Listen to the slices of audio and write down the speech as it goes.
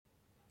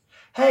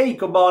Hey,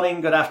 good morning,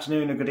 good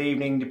afternoon, or good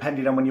evening,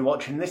 depending on when you're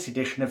watching this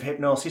edition of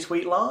Hypnosis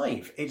Week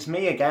Live. It's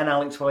me again,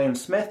 Alex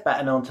Williams-Smith,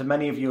 better known to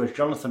many of you as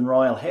Jonathan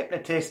Royal,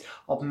 hypnotist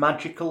of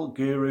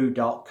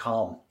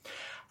magicalguru.com.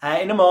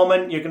 In a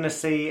moment, you're going to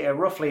see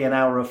roughly an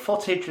hour of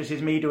footage. This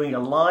is me doing a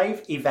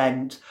live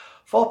event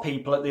for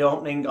people at the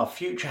opening of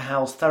Future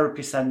House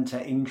Therapy Centre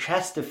in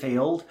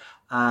Chesterfield,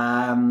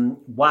 well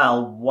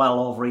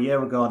over a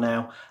year ago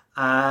now.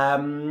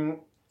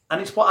 And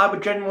it's what I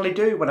would generally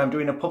do when I'm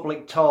doing a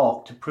public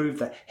talk to prove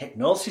that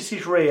hypnosis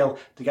is real,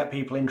 to get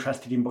people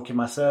interested in booking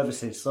my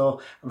services.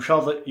 So I'm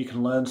sure that you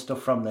can learn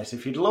stuff from this.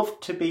 If you'd love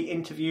to be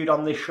interviewed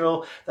on this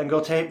show, then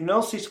go to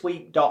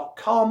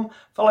hypnosisweek.com,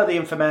 follow the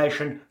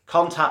information,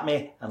 contact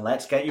me, and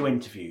let's get you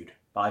interviewed.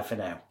 Bye for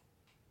now.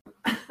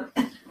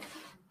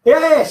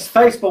 Yes,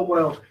 Facebook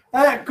world.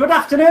 Good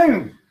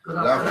afternoon. Good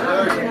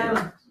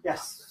afternoon.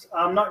 Yes.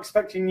 I'm not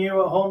expecting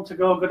you at home to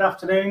go good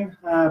afternoon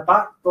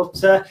back, but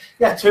to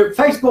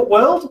Facebook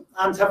world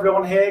and to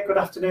everyone here, good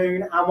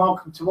afternoon and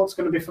welcome to what's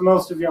going to be, for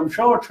most of you, I'm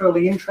sure, a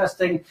truly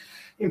interesting,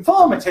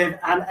 informative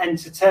and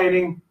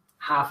entertaining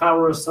half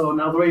hour or so.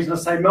 Now, the reason I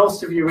say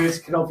most of you is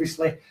because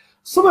obviously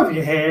some of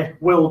you here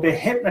will be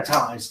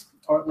hypnotised,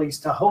 or at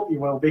least I hope you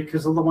will,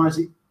 because otherwise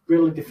it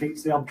really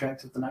defeats the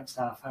object of the next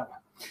half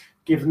hour,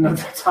 given that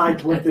the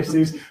title of this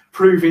is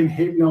Proving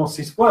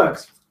Hypnosis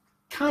Works.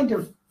 Kind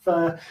of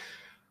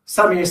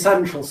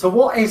semi-essential. So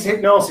what is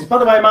hypnosis? By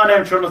the way, my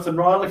name's Jonathan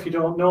Royal, if you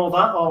don't know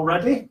that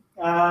already.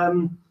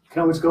 You can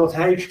always go to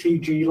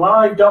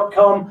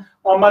htglive.com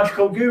or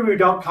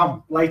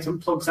magicalguru.com.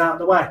 Latent plugs out of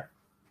the way.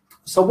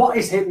 So what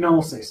is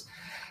hypnosis?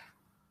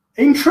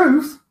 In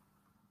truth,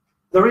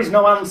 there is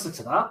no answer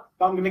to that,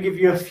 but I'm going to give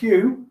you a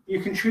few.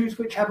 You can choose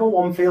whichever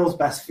one feels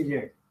best for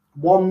you.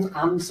 One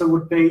answer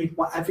would be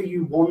whatever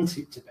you want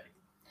it to be.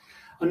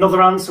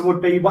 Another answer would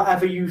be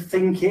whatever you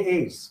think it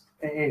is.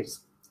 It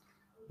is.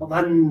 But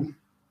then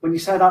when you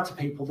say that to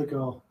people, they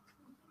go,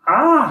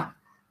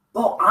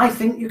 but I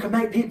think you can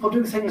make people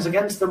do things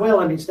against their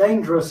will and it's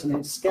dangerous and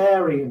it's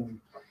scary.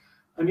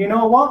 And you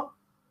know what?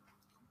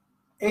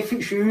 If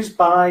it's used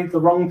by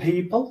the wrong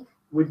people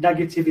with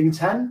negative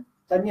intent,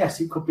 then yes,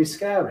 it could be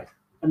scary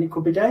and it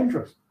could be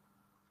dangerous.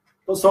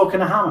 But so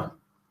can a hammer.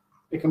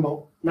 It can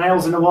put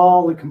nails in a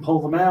wall, it can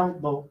pull them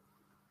out, but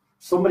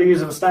somebody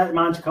who's of a state of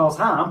mind to cause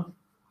harm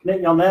can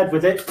hit you on the head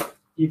with it,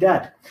 you're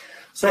dead.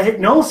 So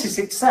hypnosis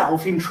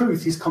itself, in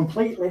truth, is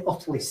completely,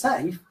 utterly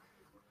safe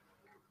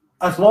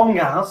as long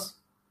as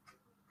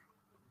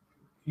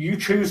you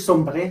choose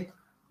somebody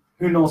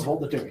who knows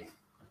what they're doing.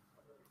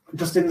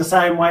 Just in the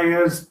same way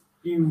as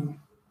you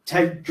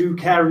take due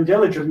care and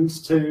diligence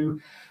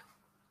to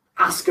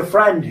ask a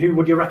friend who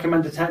would you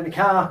recommend to take the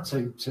car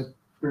to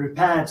be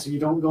repaired, so you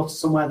don't go to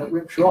somewhere that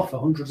rips you off for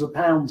hundreds of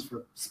pounds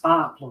for a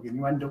spark plug and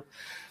you end up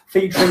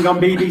featuring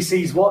on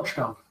BBC's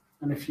Watchdog.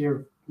 And if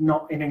you're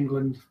not in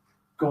England,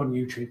 go on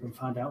YouTube and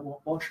find out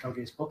what Watchdog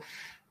is. But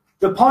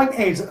the point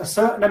is, a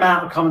certain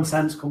amount of common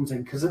sense comes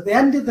in, because at the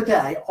end of the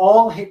day,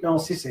 all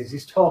hypnosis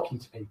is talking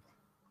to people,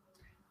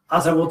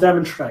 as I will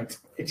demonstrate.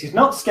 It is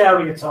not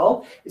scary at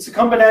all. It's a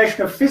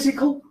combination of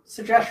physical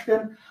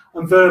suggestion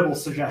and verbal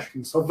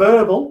suggestion. So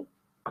verbal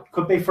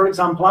could be, for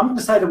example, I'm going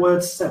to say the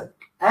word silk,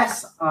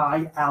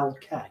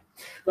 S-I-L-K.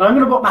 Then I'm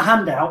going to put my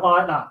hand out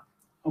like that.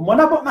 And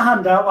when I put my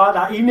hand out like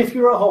that, even if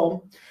you're at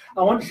home,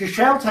 I want you to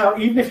shout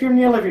out, even if you're in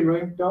your living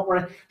room, don't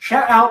worry,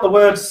 shout out the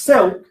word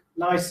silk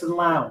nice and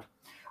loud.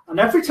 And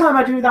every time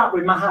I do that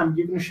with my hand,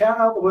 you're going to shout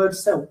out the word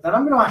silk. Then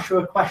I'm going to ask you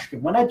a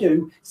question. When I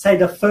do, say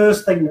the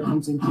first thing that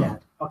comes into your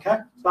head. Okay?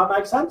 Does that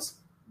make sense?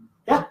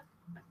 Yeah?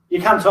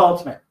 You can talk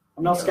to me.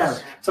 I'm not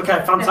scared. It's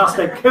okay.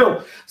 Fantastic.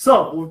 Cool.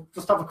 So we'll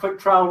just have a quick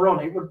trial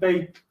run. It would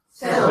be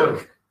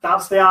Silk.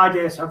 That's the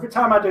idea. So every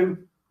time I do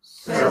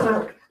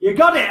Silk. You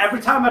got it. Every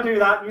time I do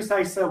that, you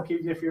say silk,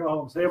 even if you're at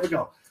home. So here we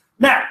go.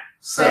 Now.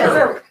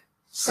 Silk.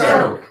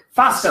 Silk.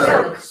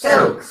 Faster.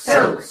 Silk. Silk.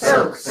 Silk.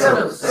 Silk.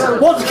 Silk. Silk.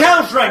 What's the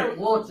cows drink?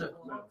 Water.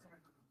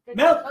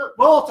 Milk.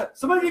 Water.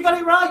 Some of you got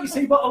it right, you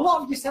see, but a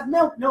lot of you said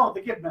milk. No,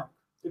 they give milk.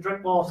 They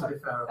drink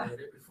water. I've heard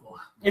it before.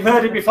 You've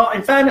heard it before.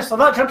 In fairness, so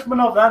that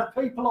gentleman over there,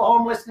 people at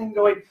home listening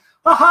going,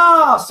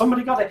 aha,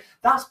 somebody got it.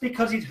 That's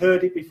because he'd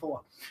heard it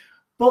before.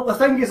 But the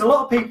thing is, a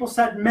lot of people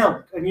said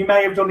milk, and you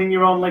may have done in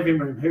your own living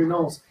room, who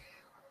knows.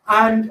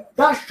 And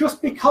that's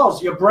just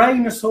because your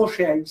brain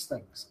associates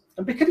things.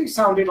 And because it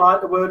sounded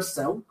like the word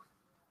silk,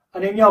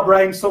 and in your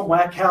brain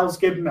somewhere, cows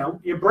give milk,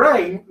 your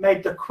brain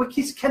made the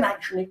quickest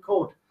connection it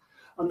could.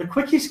 And the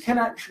quickest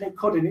connection it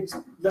could, and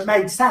that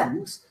made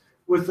sense,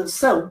 was that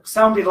silk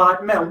sounded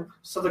like milk,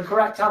 so the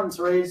correct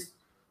answer is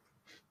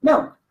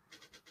milk.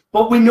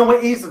 But we know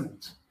it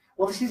isn't.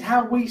 Well, this is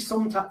how this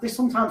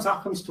sometimes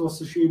happens to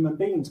us as human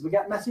beings. We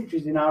get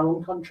messages in our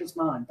unconscious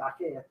mind back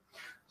here,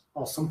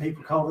 or some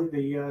people call it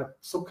the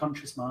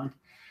subconscious mind.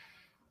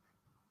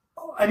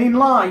 And in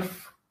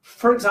life,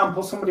 for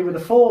example, somebody with a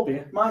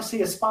phobia might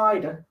see a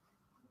spider,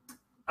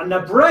 and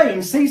their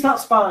brain sees that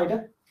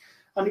spider,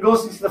 and it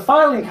goes into the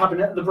filing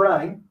cabinet of the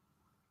brain,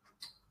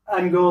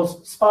 and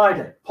goes,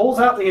 spider, pulls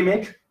out the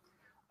image,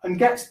 and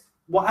gets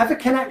whatever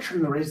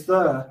connection there is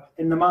there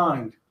in the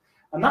mind.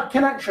 And that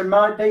connection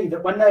might be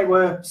that when they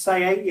were,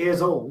 say, 8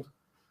 years old,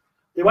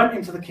 they went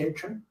into the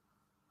kitchen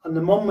and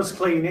the mum was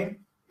cleaning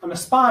and a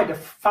spider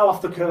fell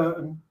off the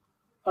curtain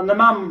and the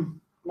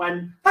mum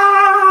went,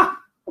 ah,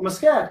 and was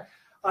scared.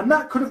 And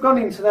that could have gone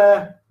into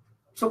their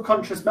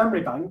subconscious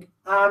memory bank.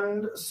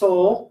 And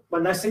so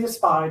when they see a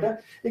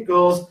spider, it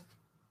goes,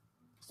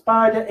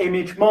 spider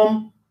image,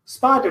 mum,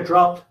 spider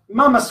dropped,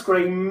 mama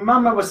screamed,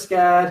 mama was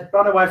scared,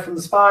 ran away from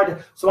the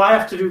spider. So I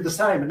have to do the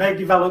same. And they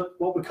develop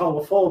what we call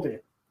a phobia.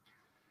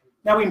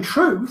 Now, in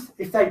truth,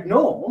 if they'd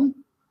known,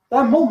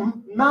 their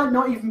mum might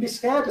not even be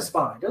scared of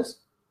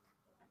spiders,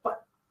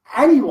 but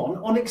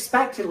anyone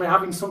unexpectedly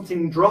having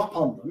something drop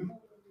on them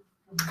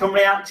can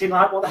react in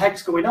like, what the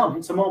heck's going on?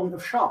 It's a moment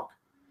of shock.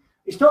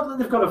 It's not that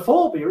they've got a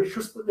phobia, it's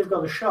just that they've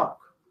got a shock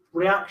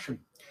reaction.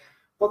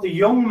 But the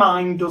young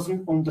mind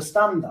doesn't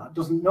understand that,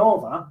 doesn't know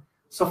that,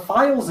 so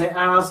files it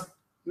as,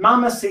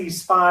 mama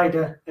sees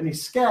spider and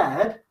is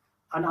scared,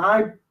 and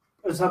I,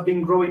 as I've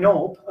been growing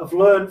up, have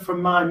learned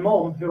from my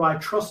mum, who I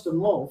trust and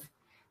love,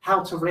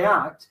 how to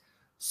react.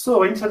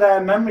 So into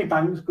their memory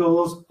bank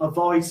goes,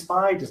 avoid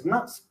spiders. And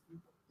that's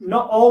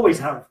not always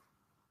how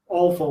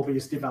all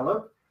phobias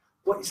develop,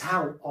 but it's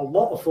how a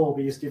lot of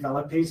phobias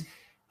develop, is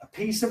a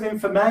piece of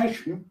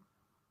information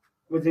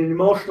with an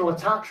emotional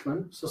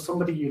attachment. So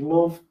somebody you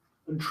love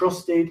and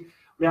trusted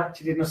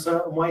reacted in a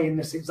certain way in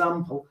this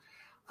example,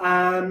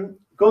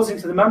 goes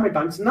into the memory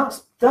banks, and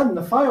that's then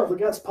the file that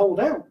gets pulled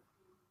out.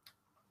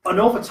 And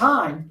over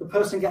time, the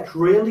person gets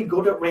really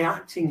good at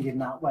reacting in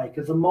that way,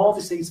 because the more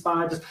they see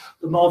spiders,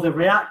 the more they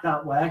react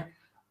that way,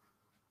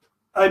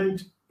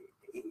 and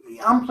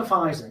it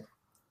amplifies it.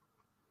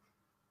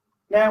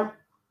 Now,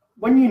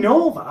 when you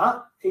know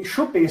that, it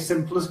should be as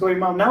simple as going,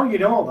 well, now you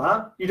know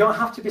that, you don't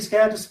have to be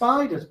scared of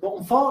spiders. But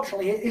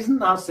unfortunately, it isn't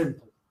that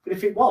simple. But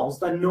if it was,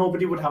 then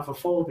nobody would have a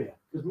phobia.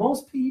 Because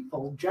most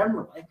people,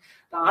 generally,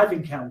 that I've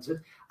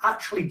encountered,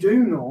 actually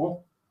do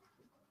know,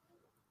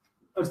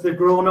 as they've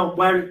grown up,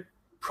 where it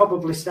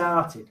probably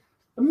started.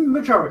 The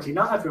majority,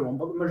 not everyone,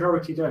 but the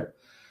majority do.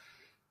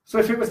 So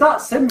if it was that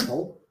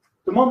simple,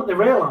 the moment they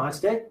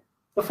realised it,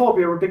 the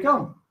phobia would be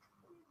gone.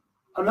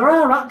 And there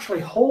are actually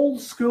whole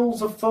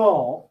schools of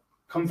thought,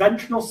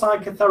 conventional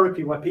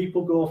psychotherapy, where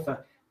people go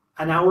for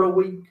an hour a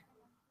week,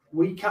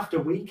 week after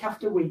week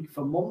after week,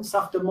 for months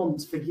after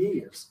months, for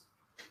years,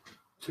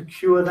 to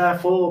cure their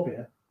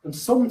phobia. And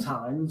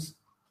sometimes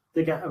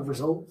they get a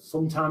result,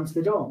 sometimes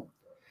they don't.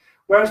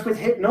 Whereas with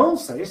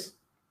hypnosis,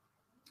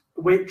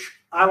 which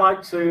I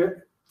like to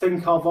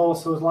think of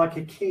also as like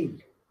a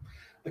key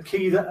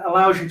that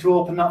allows you to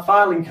open that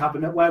filing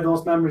cabinet where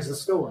those memories are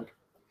stored.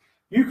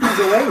 You can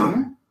go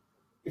in,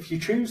 if you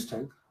choose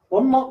to,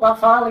 unlock that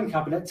filing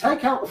cabinet,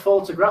 take out the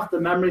photograph, the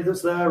memory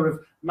that's there of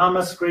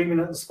mama screaming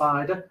at the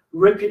spider,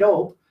 rip it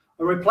up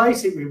and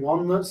replace it with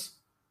one that's,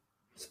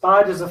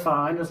 spiders are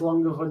fine as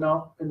long as we're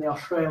not in the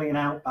Australian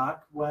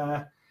outback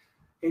where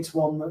it's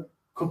one that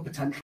could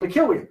potentially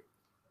kill you.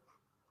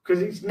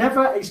 Because it's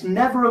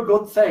never a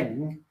good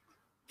thing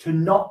to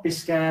not be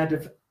scared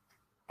of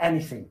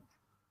anything.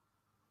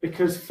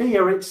 Because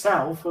fear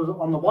itself,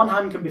 on the one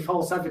hand, can be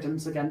false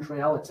evidence against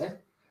reality,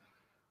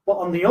 but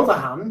on the other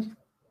hand,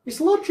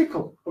 it's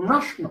logical and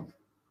rational.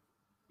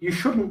 You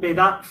shouldn't be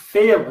that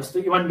fearless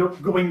that you end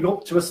up going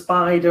up to a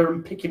spider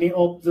and picking it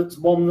up, that's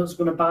one that's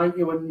going to bite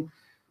you.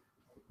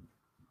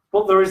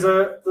 But there's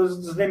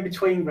an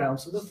in-between ground.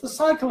 So there's the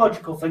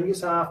psychological thing,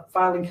 it's our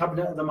filing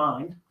cabinet of the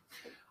mind.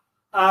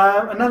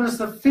 And then there's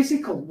the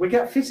physical. We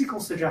get physical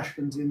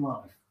suggestions in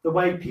life, the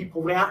way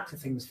people react to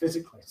things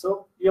physically.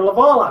 So you'll have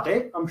all had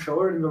it, I'm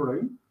sure, in the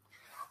room,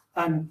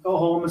 and at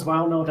home as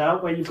well, no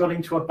doubt, where you've gone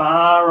into a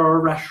bar or a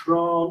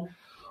restaurant,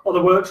 or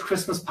the works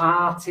Christmas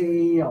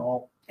party,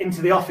 or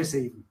into the office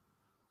even.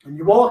 And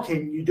you walk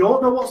in, you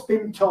don't know what's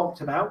been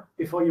talked about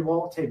before you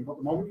walked in, but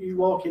the moment you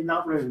walk in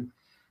that room,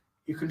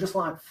 you can just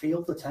like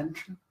feel the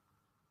tension.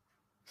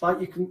 It's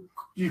like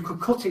you could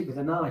cut it with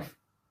a knife.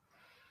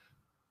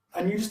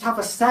 And you just have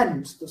a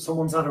sense that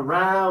someone's had a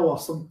row or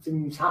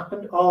something's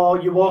happened, or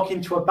you walk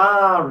into a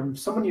bar and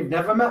someone you've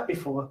never met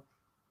before,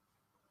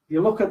 you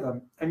look at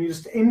them and you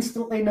just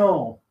instantly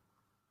know.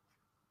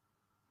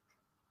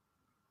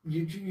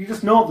 You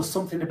just know there's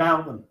something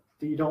about them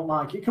that you don't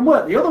like. It can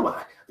work the other way,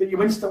 that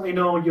you instantly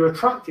know you're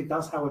attracted.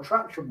 That's how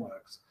attraction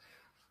works.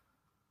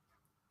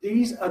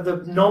 These are the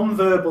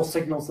non-verbal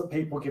signals that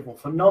people give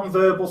off. And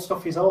non-verbal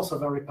stuff is also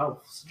very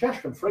powerful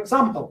suggestion. For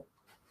example,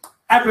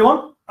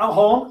 everyone at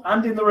home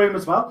and in the room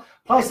as well,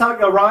 place out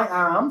your right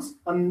arms,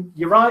 and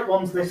your right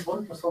one's this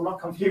one, just so I'm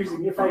not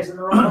confusing your face in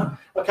the wrong one.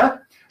 Okay,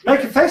 make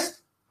a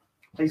fist.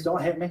 Please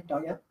don't hit me,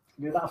 don't you?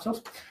 Do that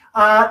afterwards.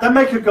 Then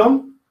make a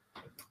gun.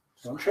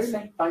 Don't shoot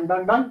me. Bang,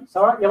 bang, bang. It's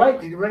all right. You're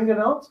late. Did you ring the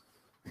note?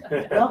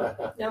 No.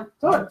 No.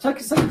 It's all right. Take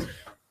a seat.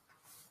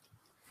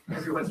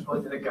 Everyone's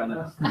pointing a gun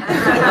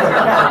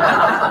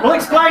at. We'll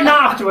explain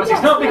that afterwards.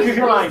 It's not because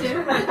you're late.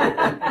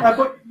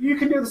 But you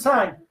can do the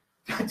same.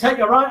 Take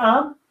your right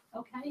arm.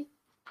 Okay.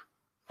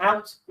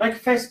 Out. Make a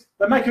fist.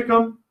 Then make a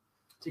gun.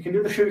 So you can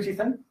do the shooty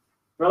thing.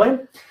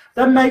 Brilliant.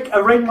 Then make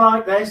a ring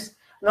like this.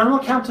 And then on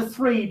the count of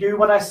 3, do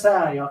what I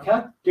say,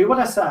 okay? Do what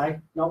I say,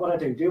 not what I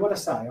do. Do what I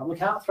say. On the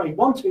count of 3.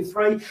 1, 2,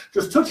 3.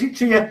 Just touch it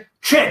to your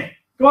chin.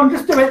 Go on,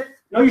 just do it.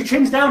 No, your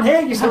chin's down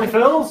here, you silly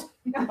fools.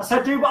 I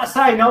said do what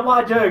I say, not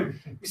what I do.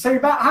 You see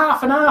about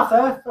half and half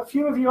there. A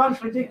few of you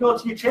actually did go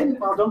to your chin.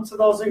 Well done to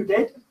those who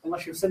did,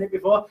 unless you've seen it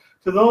before.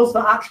 To those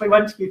that actually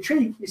went to your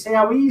cheek, you see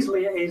how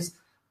easily it is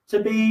to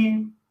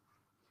be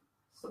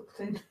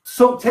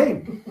sucked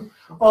in,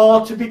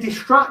 or to be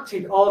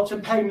distracted, or to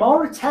pay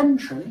more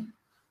attention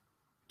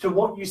to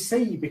what you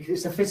see because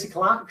it's a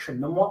physical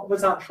action than what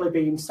was actually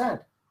being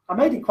said. I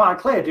made it quite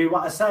clear, do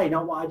what I say,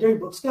 not what I do,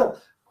 but still,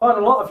 quite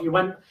a lot of you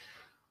went,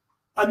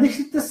 and this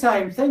is the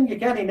same thing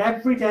again in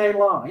everyday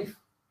life.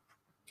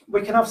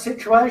 We can have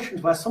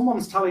situations where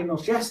someone's telling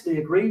us, yes, they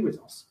agree with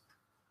us,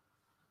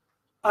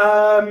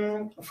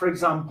 for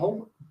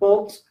example,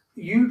 but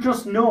you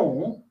just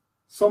know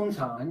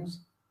sometimes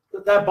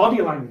that their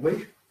body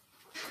language,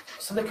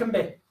 so they can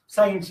be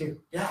saying to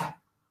you,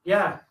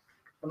 yeah,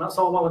 and that's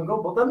all well and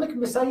good, but then they can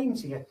be saying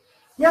to you,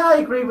 yeah, I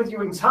agree with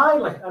you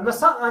entirely, and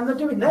they're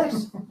doing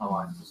this. My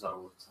wife does that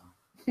all the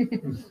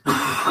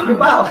time.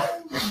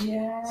 Well,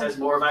 yeah. Says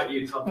more about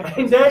you, Tom.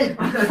 Indeed.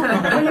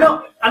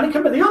 But, and it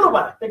can be the other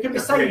way. They can be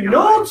saying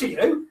no to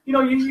you.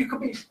 You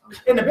could be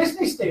in a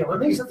business deal, and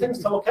these are things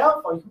to look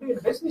out for. You can be in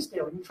a business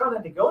deal, and you're trying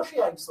to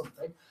negotiate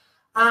something,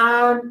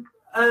 and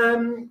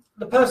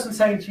the person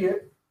saying to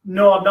you,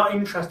 no, I'm not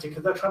interested,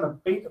 because they're trying to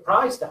beat the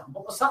price down.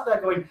 But they're sat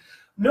there going,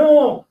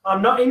 no,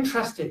 I'm not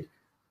interested.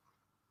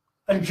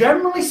 And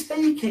generally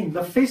speaking,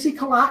 the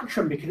physical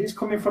action, because it's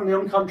coming from the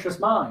unconscious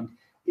mind,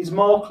 is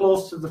more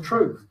close to the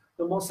truth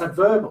than what's said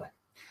verbally.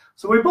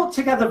 So we put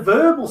together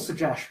verbal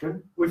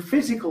suggestion with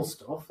physical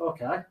stuff,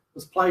 okay,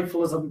 as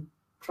playful as I'm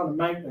trying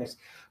to make this.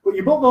 But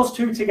you put those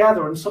two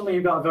together and suddenly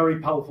you've got a very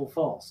powerful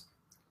force.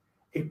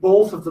 If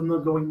both of them are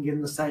going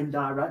in the same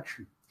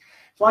direction.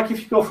 It's like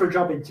if you go for a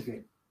job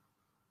interview.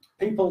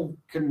 People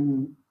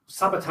can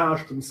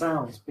sabotage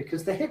themselves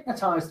because they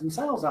hypnotize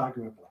themselves,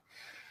 arguably.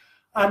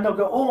 And they'll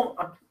go,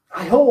 oh,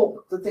 I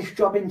hope that this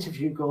job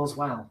interview goes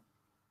well.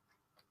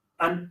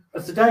 And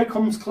as the day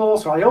comes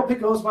closer, I hope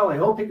it goes well, I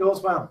hope it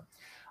goes well.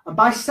 And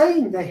by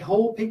saying they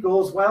hope it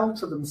goes well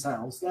to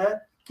themselves,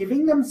 they're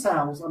giving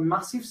themselves a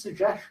massive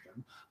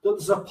suggestion that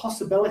there's a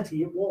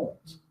possibility it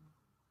won't.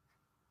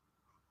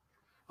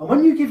 And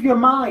when you give your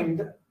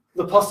mind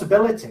the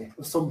possibility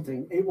of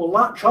something, it will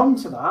latch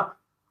onto that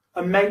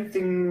and make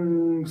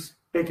things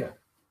bigger.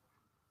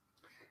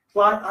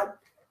 Like,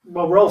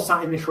 we're all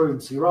sat in this room,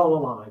 so you're all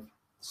alive.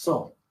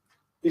 So,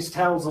 this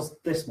tells us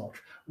this much.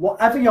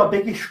 Whatever your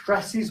biggest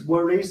stresses,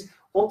 worries,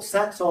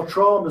 upsets or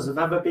traumas have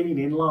ever been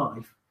in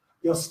life,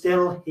 you're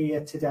still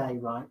here today,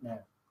 right now.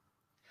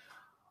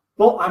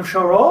 But I'm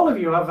sure all of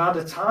you have had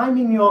a time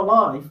in your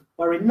life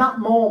where in that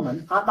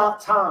moment, at that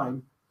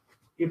time,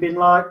 you've been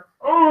like,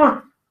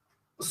 oh,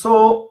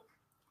 so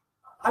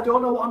I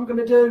don't know what I'm going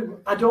to do.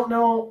 I don't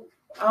know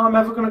how I'm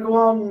ever going to go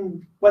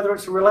on, whether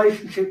it's a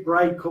relationship,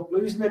 breakup,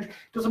 losing it.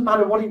 Doesn't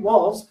matter what it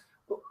was.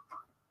 But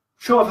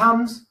show of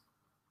hands.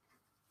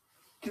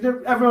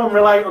 Can everyone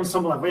relate on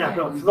some level? Yeah,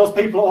 for those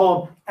people at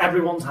home,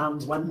 everyone's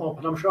hands went up,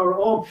 and I'm sure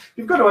at home,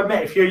 you've got to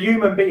admit, if you're a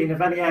human being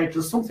of any age,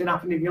 there's something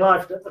happened in your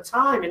life at the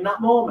time, in that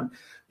moment,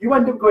 you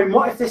end up going,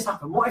 what if this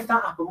happened? What if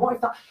that happened? What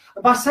if that?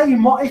 And by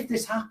saying, what if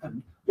this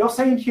happened, you're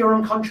saying to your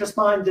unconscious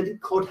mind that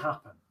it could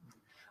happen.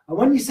 And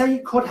when you say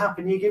it could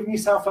happen, you're giving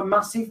yourself a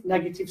massive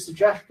negative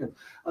suggestion.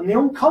 And the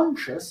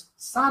unconscious,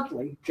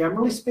 sadly,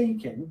 generally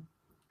speaking,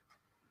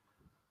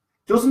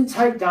 doesn't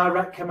take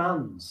direct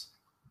commands.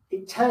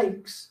 It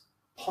takes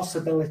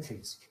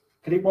possibilities,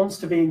 because it wants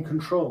to be in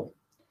control.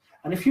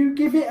 And if you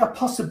give it a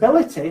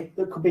possibility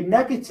that could be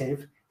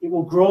negative, it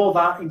will grow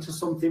that into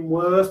something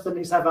worse than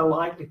it's ever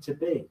likely to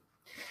be.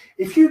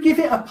 If you give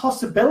it a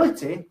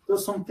possibility that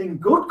something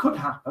good could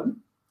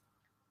happen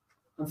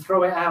and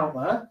throw it out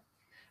there,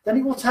 then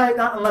it will take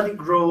that and let it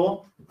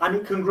grow, and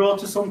it can grow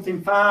to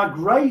something far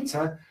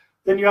greater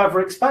than you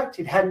ever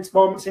expected. Hence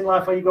moments in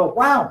life where you go,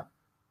 wow,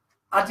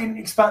 I didn't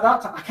expect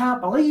that. I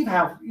can't believe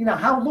how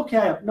lucky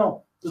I am.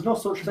 No, there's no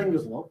such thing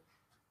as luck.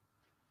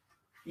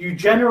 You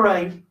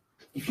generate,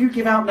 if you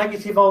give out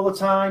negative all the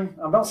time,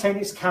 I'm not saying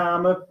it's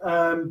karma,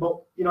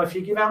 but if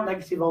you give out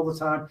negative all the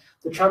time,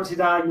 the chances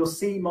are you'll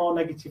see more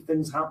negative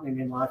things happening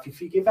in life.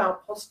 If you give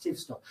out positive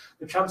stuff,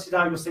 the chances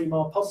are you'll see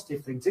more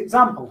positive things.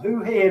 Example,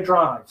 who here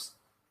drives?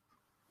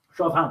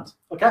 Show of hands,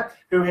 okay?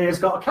 Who here has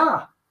got a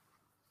car?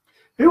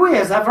 Who here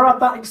has ever had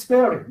that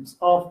experience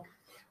of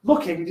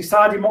looking,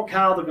 deciding what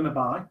car they're going to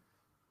buy?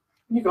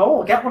 And you go, oh,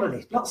 I'll get one of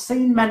these. Not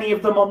seen many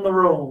of them on the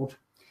road.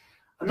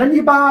 And then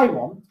you buy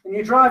one, and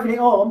you're driving it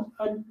home,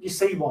 and you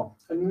see one.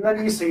 And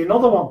then you see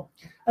another one.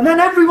 And then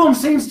everyone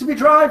seems to be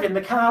driving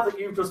the car that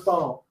you've just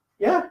bought.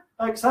 Yeah,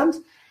 makes sense?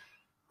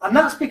 And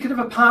that's because of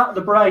a part of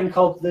the brain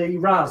called the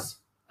RAS,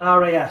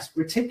 R-A-S,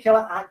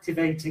 Reticular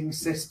Activating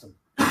System.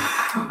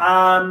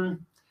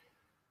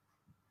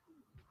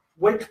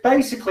 Which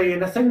basically,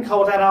 in a thing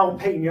called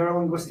NLP,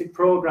 Neuro-Linguistic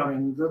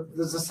Programming,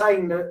 there's a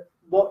saying that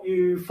what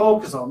you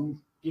focus on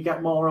you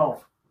get more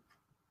of.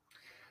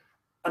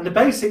 And the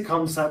basic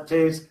concept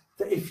is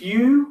that if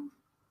you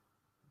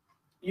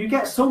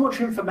get so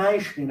much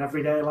information in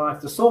everyday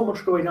life, there's so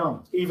much going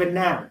on, even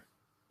now,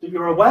 that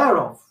you're aware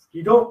of.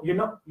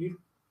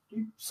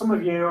 Some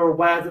of you are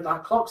aware that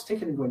that clock's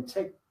ticking and going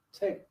tick,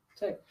 tick,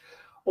 tick.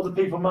 Other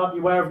people might be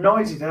aware of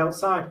noises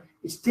outside.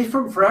 It's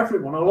different for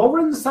everyone. Although we're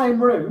in the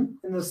same room,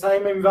 in the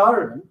same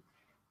environment,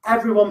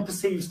 everyone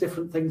perceives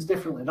different things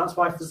differently. That's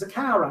why if there's a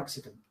car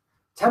accident,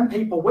 10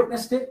 people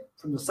witnessed it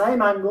from the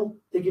same angle,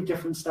 they give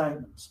different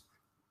statements.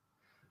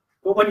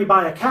 But when you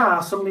buy a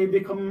car, suddenly you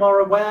become more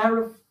aware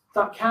of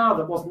that car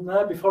that wasn't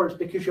there before. It's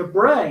because your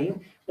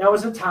brain now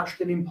has attached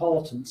an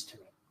importance to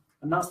it.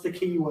 And that's the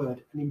key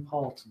word, an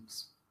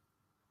importance.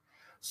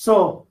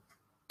 So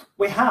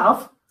we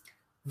have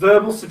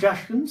verbal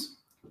suggestions,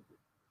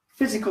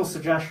 physical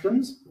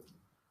suggestions,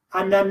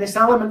 and then this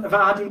element of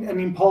adding an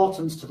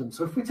importance to them.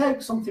 So if we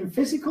take something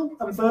physical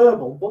and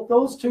verbal, put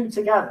those two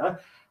together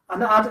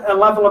and add a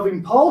level of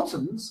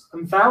importance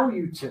and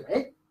value to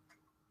it,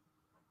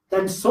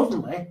 then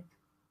suddenly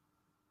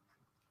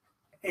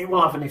it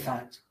will have an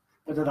effect.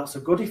 Whether that's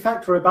a good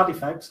effect or a bad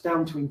effect,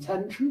 down to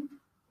intention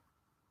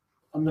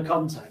and the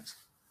context.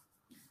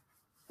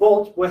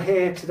 But we're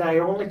here today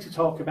only to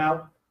talk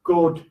about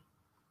good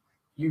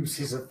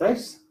uses of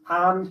this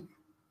and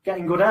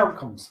getting good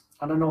outcomes.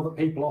 And I know that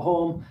people at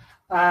home,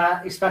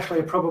 especially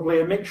are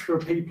probably a mixture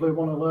of people who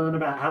want to learn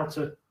about how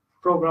to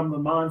program their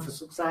mind for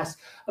success,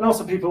 and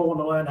also people who want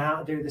to learn how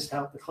to do this to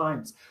help the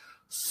clients.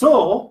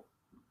 So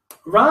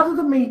rather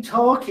than me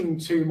talking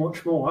too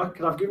much more,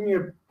 because I've given you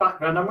a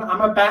background,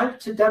 I'm about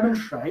to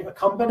demonstrate a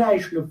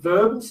combination of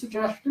verbal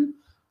suggestion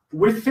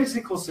with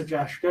physical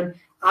suggestion,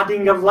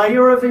 adding a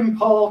layer of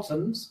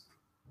importance.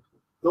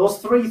 Those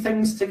three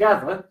things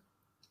together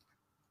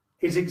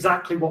is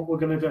exactly what we're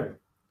going to do.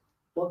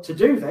 But to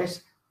do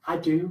this, I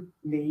do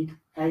need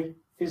a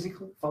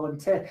physical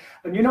volunteer.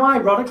 And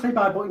ironically,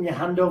 by putting your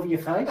hand over your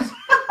face,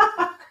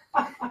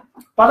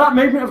 by that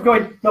movement of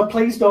going, no,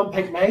 please don't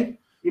pick me,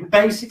 you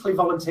basically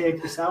volunteered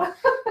yourself.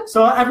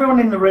 So everyone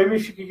in the room,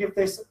 if you could give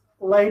this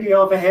lady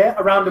over here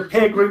a round of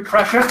peer group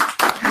pressure. You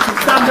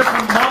can stand up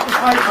and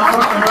mortify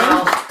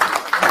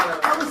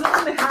I was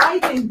only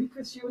hiding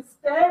because she was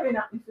staring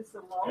at me for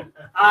so long.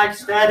 I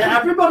stared at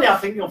everybody, I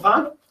think you'll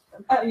find.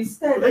 You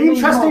stared The at me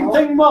interesting more.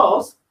 thing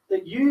was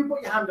that you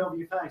put your hand over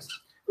your face,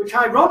 which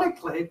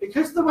ironically,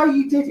 because the way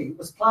you did it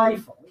was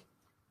playful,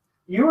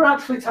 you were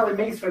actually telling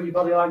me through your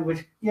body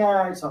language,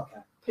 yeah, it's okay.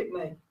 Pick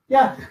me.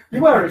 Yeah,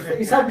 you were,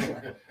 essentially.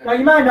 Now,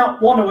 you may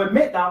not want to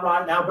admit that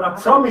right now, but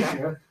I promise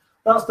you,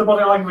 that's the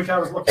body language I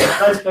was looking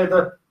at. Basically,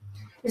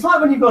 it's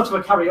like when you go to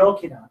a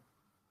karaoke night.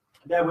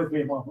 Bear with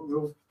me a moment,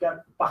 we'll get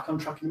back on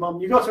track in a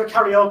moment. You go to a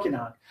karaoke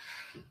night,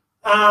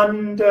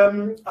 and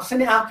I've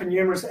seen it happen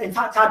numerous. In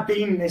fact, I've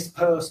been this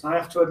person, I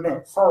have to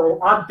admit. Sorry,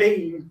 I've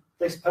been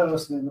this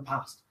person in the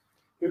past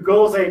who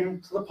goes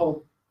into the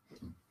pub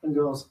and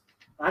goes,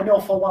 I know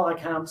full well I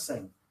can't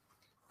sing,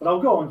 but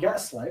I'll go and get a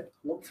slip,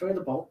 look through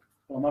the book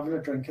while I'm having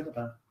a drink at the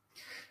bar.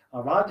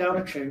 I'll write down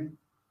a tune,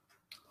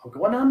 I'll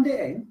go and hand it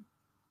in.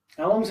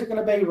 How long is it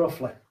going to be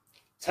roughly?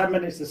 10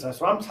 minutes or so.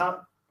 So I've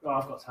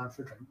got time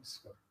for a drink. This is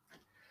good.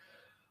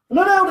 And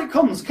then out it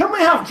comes. Can we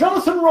have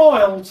Jonathan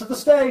Royle to the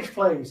stage,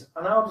 please?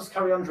 And I'll just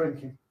carry on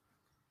drinking.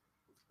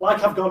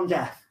 Like I've gone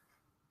deaf.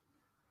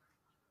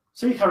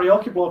 So your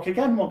karaoke bloke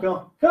again will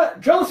go,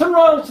 Jonathan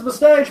Royle to the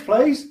stage,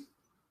 please.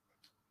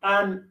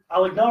 And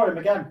I'll ignore him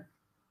again.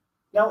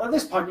 Now, at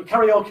this point, your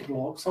karaoke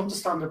bloke's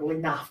understandably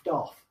naffed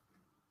off.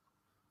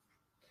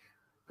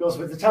 Goes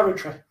with the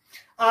territory.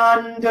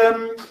 And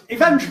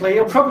eventually,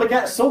 he'll probably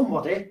get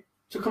somebody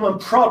to come and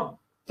prod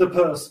the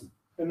person,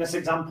 in this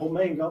example,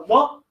 me, and go,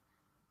 what?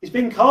 He's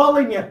been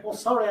calling you. Oh,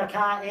 sorry, I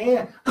can't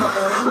hear.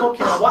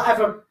 Looking or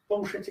whatever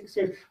bullshit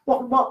excuse.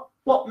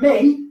 What,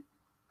 me?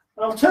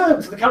 And I'll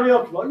turn to the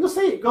karaoke bloke. You'll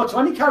see it. Go to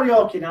any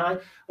karaoke night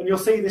and you'll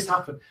see this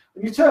happen.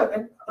 And you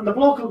turn and the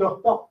bloke will go,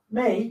 what,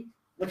 me?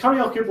 The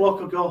karaoke bloke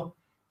will go,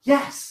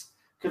 yes.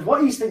 Because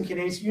what he's thinking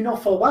is, you know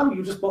full well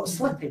you just put a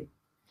slip in.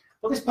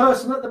 But this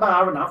person at the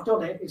bar, and I've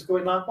done it, is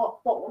going like,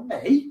 what,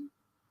 me?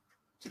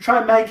 To try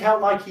and make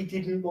out like he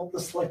didn't put the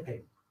slip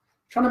in.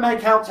 Trying to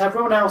make out to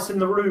everyone else in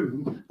the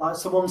room like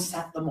someone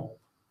set them up.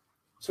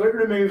 So it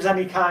removes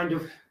any kind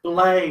of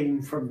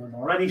blame from them,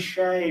 or any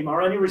shame,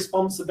 or any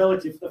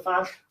responsibility for the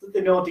fact that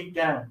they know deep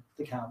down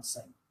they can't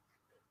sing.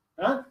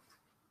 Right?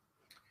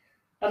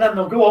 And then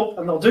they'll go up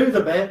and they'll do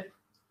the bit,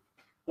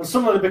 and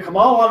suddenly they become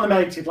all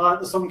animated like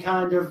there's some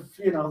kind of,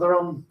 they're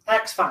on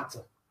X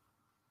Factor.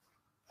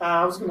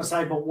 I was going to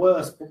say, but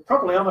worse, but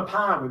probably on a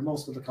par with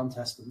most of the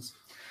contestants.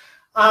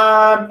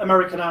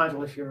 American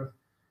Idol, if you're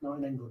not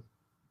in England.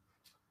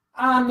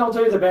 And they'll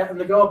do the bit and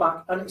they go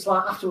back, and it's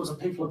like afterwards, and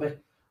people will be,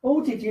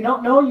 oh, did you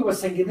not know you were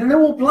singing? And they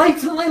will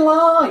blatantly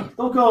lie.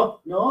 They'll go,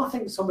 no, I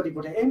think somebody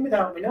put it in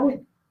without me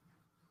knowing.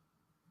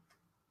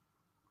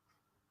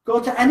 Go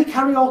to any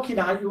karaoke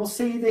night, you will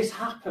see this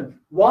happen.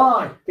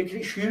 Why? Because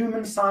it's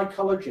human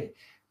psychology.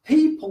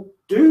 People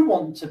do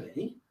want to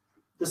be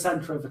the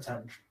centre of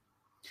attention.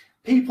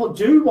 people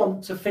do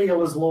want to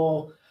feel as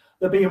though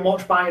they're being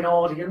watched by an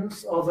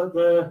audience, or that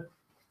the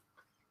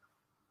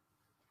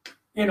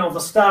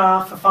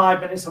star for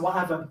 5 minutes or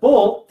whatever,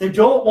 but they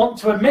don't want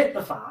to admit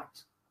the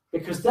fact,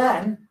 because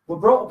then we're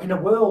brought up in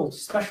a world,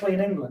 especially in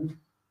England,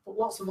 but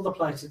lots of other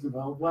places in the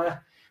world,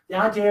 where the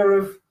idea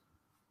of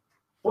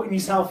putting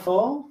yourself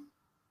forward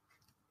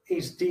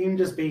is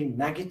deemed as being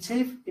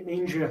negative. It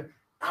means you're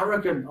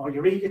arrogant, or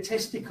you're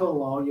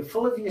egotistical, or you're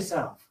full of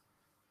yourself.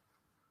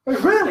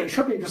 But really, it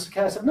should be just a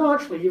case of, no,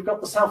 actually, you've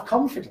got the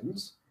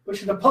self-confidence,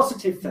 which is a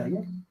positive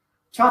thing,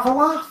 to have a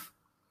laugh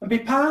and be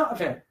part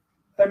of it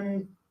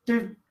and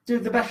do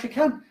the best you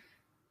can.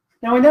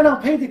 Now, in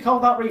NLP, they call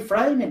that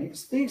reframing.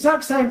 It's the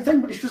exact same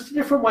thing, but it's just a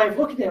different way of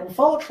looking at it.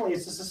 Unfortunately,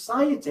 as a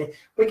society,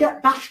 we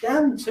get bashed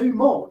down too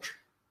much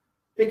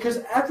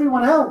because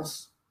everyone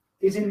else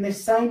is in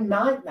this same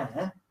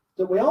nightmare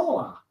that we all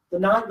are, the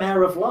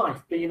nightmare of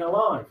life, being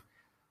alive.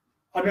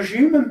 And as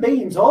human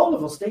beings, all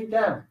of us deep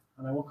down,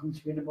 and I will come to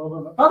you in a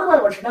moment. By the way,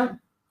 what's your name?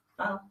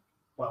 Val.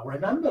 Well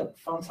remembered.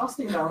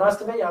 Fantastic, Val. Nice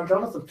to meet you. I'm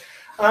Jonathan.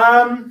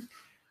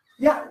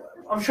 Yeah,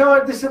 I'm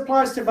sure this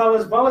applies to Val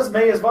as well as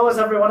me, as well as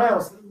everyone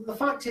else. The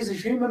fact is,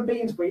 as human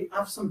beings, we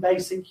have some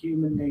basic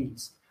human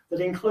needs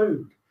that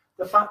include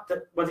the fact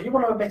that, whether you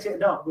want to admit it or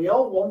not, we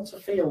all want to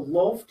feel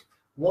loved,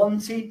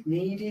 wanted,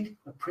 needed,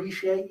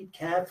 appreciated,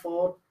 cared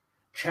for,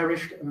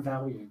 cherished and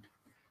valued.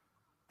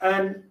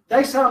 And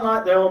they sound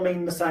like they all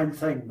mean the same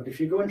thing, but if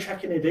you go and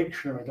check in a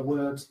dictionary the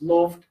words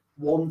loved,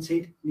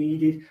 wanted,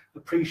 needed,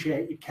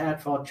 appreciated,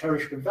 cared for,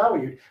 cherished and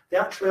valued, they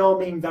actually all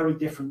mean very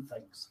different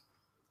things.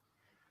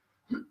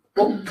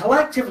 But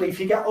collectively, if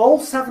you get all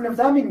 7 of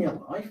them in your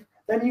life,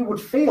 then you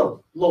would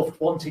feel loved,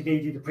 wanted,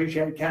 needed,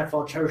 appreciated, cared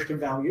for, cherished and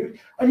valued,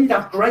 and you'd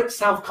have great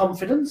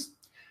self-confidence,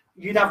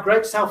 you'd have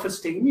great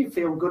self-esteem, you'd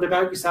feel good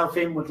about yourself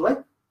inwardly,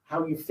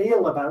 how you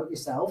feel about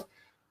yourself.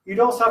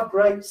 You'd also have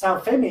great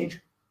self-image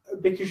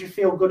because you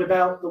feel good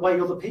about the way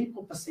other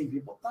people perceive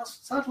you. But that's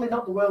sadly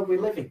not the world we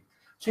live in.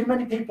 Too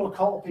many people are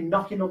caught up in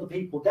knocking other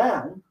people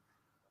down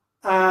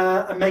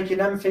and making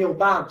them feel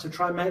bad to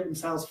try and make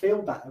themselves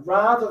feel better,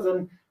 rather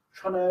than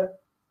trying to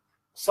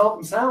sort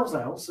themselves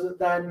out so that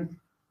then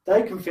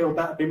they can feel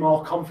better, be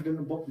more confident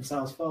and put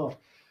themselves forward.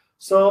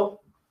 So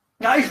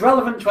that is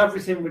relevant to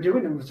everything we're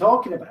doing and we're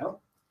talking about.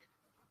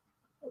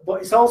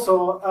 But it's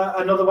also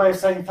another way of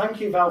saying thank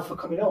you, Val, for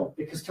coming up,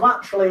 because to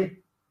actually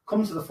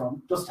come to the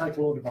front does take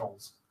a load of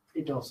balls.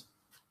 It does.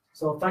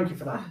 So thank you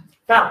for that.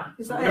 Val,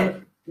 Is that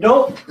it?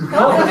 No. You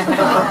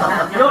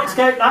don't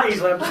escape that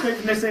easily. I'm just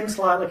moving this in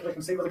slightly so I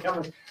can see where the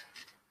camera is.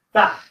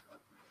 Val,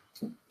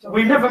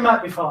 we've never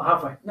met before,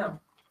 have we? No,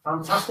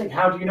 Fantastic.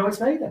 How do you know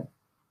it's me then?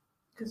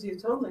 because you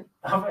told me.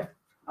 Have we?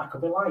 I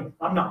could be lying.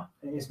 I'm not.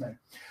 It is me.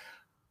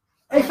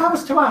 If I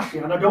was to ask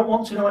you, and I don't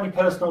want to know any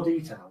personal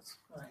details,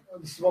 Right.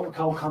 this is what we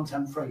call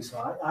content free, so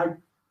I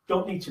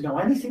don't need to know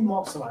anything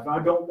whatsoever. I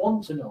don't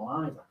want to know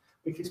either,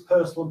 because it's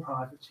personal and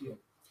private to you.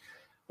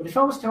 But if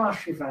I was to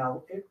ask you,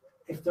 Val,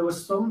 if there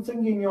was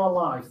something in your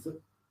life that,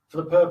 for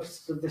the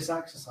purposes of this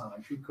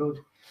exercise, you could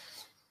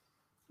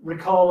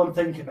recall and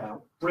think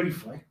about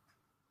briefly,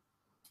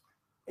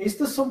 is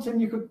there something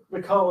you could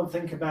recall and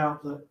think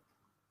about that,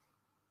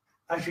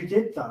 as you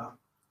did that,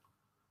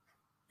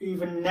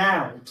 even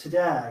now,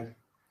 today,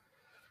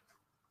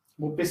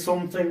 would be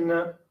something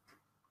that,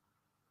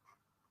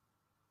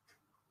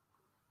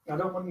 I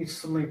don't want you to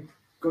suddenly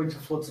go into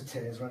floods of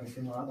tears or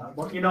anything like that,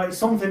 but it's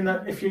something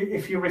that if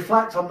you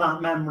reflect on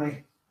that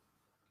memory,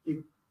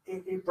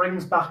 it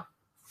brings back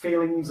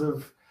feelings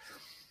of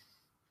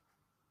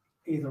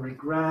either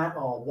regret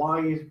or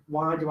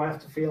why do I have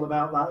to feel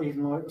about that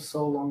even though it was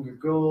so long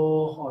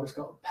ago, or it's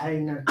got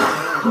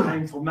a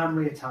painful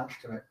memory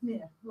attached to it.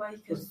 Yeah, where you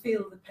can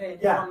feel the pain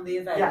Yeah, from the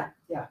event.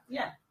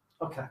 Yeah.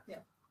 Okay. Yeah.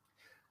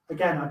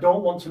 Again, I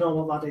don't want to know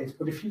what that is,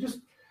 but if you just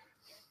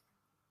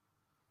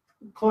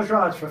close your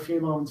eyes for a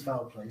few moments,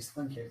 Val, please.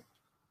 Thank you.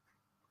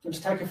 And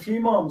just take a few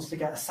moments to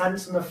get a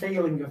sense and a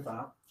feeling of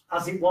that,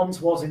 as it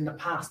once was in the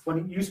past, when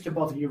it used to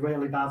bother you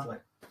really badly.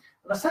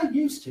 And I say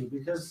used to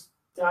because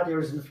the idea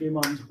is in a few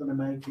moments we're going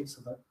to make it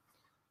so that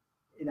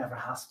it never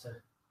has to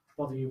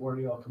bother you,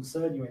 worry or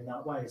concern you in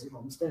that way as it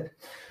once did.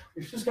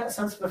 You should just get a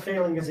sense of a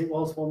feeling as it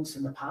was once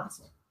in the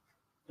past,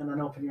 and then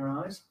open your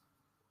eyes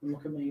and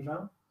look at me,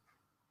 Val.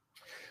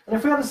 And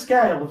if we had a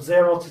scale of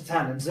 0 to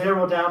 10, and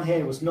 0 down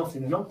here was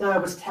nothing, and up there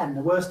was 10,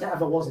 the worst it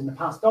ever was in the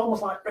past,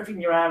 almost like ripping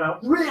your hair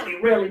out,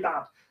 really, really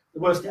bad, the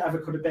worst it ever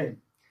could have been.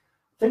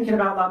 Thinking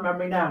about that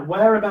memory now,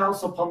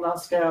 whereabouts up on that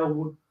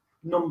scale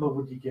number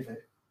would you give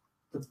it?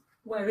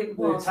 Where it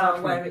was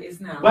and where it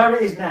is now. Where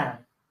it is now.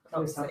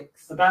 About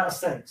 6. About a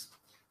 6.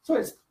 So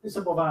it's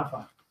above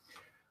halfway.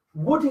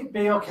 Would it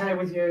be okay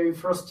with you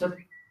for us to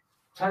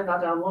take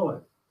that down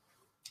lower?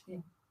 Yeah.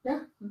 Yeah?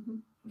 Mm-hmm.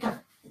 Okay.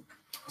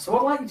 So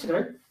what I'd like you to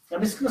do,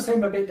 and this is going to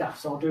seem a bit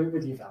daft, so I'll do it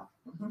with you, Val.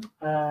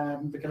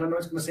 Mm-hmm. Because I know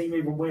it's going to seem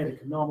even weirder,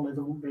 because normally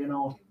there wouldn't be an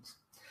audience.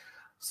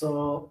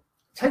 So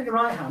take your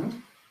right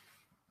hand,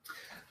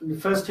 and the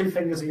first 2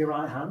 fingers of your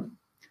right hand,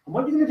 and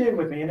what you're going to do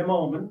with me in a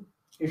moment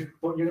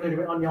but you're going to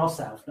do it on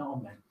yourself, not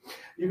on me.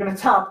 You're going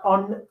to tap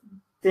on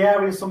the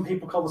area some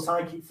people call the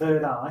psychic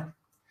third eye.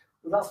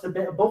 Well, that's the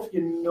bit above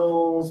your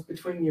nose,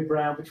 between your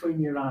brow, between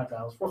your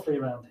eyebrows, roughly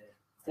around here.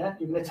 Yeah,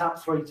 you're going to tap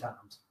 3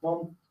 times.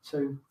 1,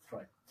 2, 3.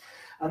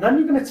 And then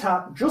you're going to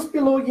tap just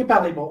below your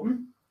belly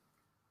button.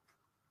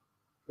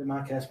 In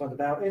my case, where the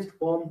belt is.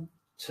 1,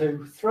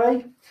 2,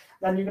 3.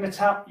 Then you're going to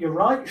tap your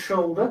right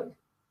shoulder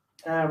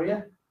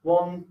area.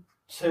 1,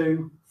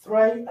 2,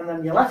 3. And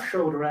then your left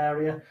shoulder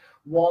area.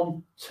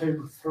 1,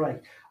 2, 3.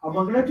 And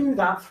we're going to do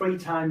that 3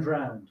 times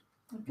round.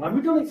 Okay. When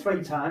we've done it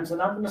 3 times,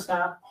 and I'm going to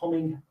start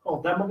humming.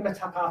 Oh, then we're going to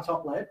tap our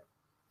top lip.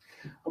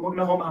 And we're going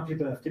to hum Happy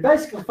Birthday.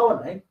 Basically,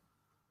 follow me.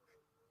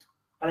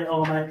 And it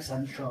all makes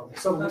sense shortly.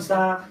 So we're going to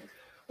start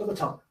at the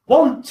top.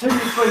 1, 2,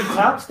 3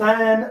 taps.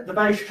 Then the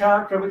base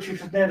chakra, which is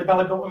just near the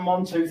belly button.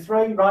 1, 2,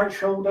 3. Right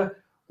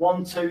shoulder.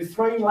 1, 2,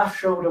 3. Left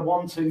shoulder.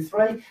 1, 2,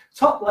 3.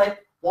 Top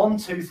lip. 1,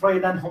 2, 3.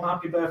 Then hum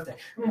Happy Birthday.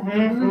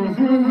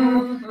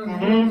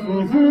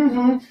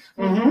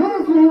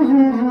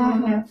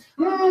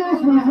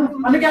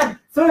 And again,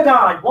 third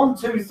eye. 1,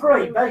 2,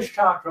 3. Base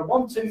chakra.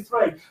 1, 2,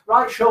 3.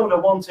 Right shoulder.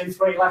 1, 2,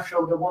 3. Left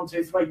shoulder. 1,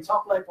 2, 3.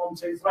 Top lip. 1,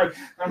 2, 3.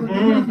 And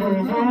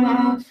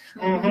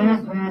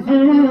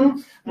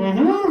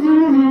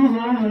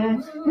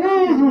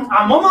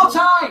one more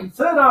time.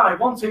 Third eye.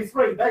 1, 2,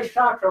 3. Base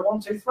chakra. 1,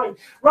 2, 3.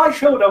 Right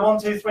shoulder. 1,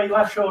 2, 3.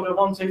 Left shoulder.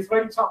 1, 2,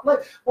 3. Top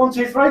lip. 1,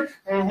 2, 3.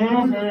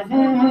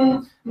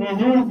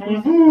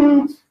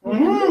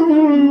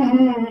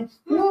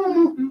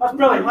 That's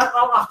brilliant. Let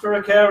that laughter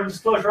occur and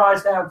just close your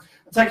eyes down.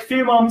 And take a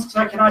few moments to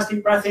take a nice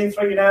deep breath in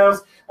through your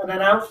nose and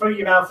then out through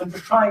your mouth, and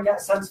just try and get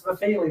a sense of the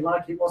feeling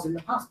like it was in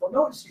the past. But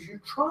notice as you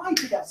try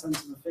to get a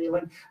sense of the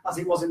feeling as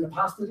it was in the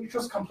past, that it's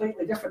just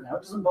completely different now.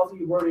 It doesn't bother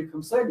you, worry, or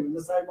concern you in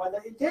the same way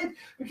that it did,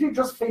 because it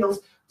just feels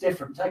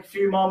different. Take a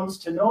few moments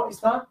to notice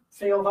that,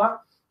 feel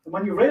that, and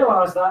when you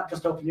realise that,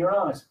 just open your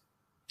eyes.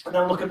 And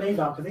then look at me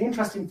now, because the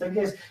interesting thing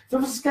is, if there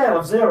was a scale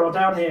of 0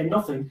 down here,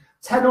 nothing,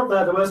 10 up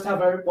there, the worst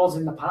ever it was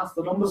in the past,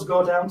 the numbers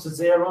go down to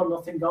 0,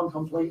 nothing gone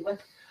completely.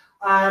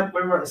 We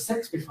were at a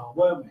 6 before,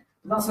 weren't we?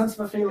 And that sense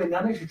of a feeling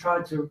then, as you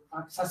tried to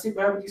access it,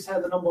 where would you say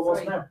the number was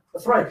 3. now? A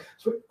 3.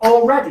 So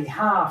already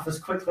half as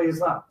quickly as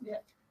that. Yeah.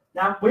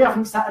 Now, we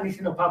haven't set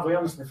anything up, have we,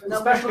 honestly?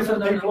 Especially for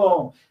the people at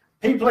home.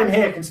 People in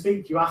here can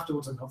speak to you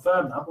afterwards and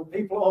confirm that, but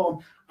people at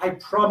home, I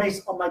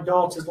promise on my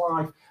daughter's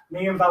life,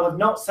 me and Val have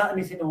not set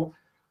anything up.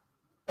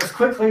 As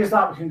quickly as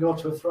that, we can go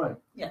to a 3.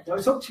 Yeah. Now,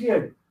 it's up to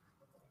you.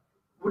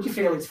 Would you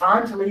feel it's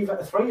fine to leave at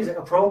a 3? Is it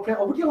appropriate?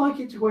 Or would you like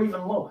it to go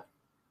even lower?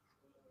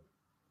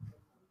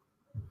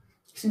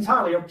 It's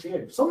entirely up to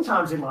you.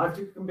 Sometimes in life,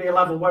 it can be a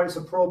level where it's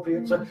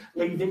appropriate to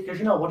leave it, because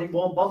you know what, it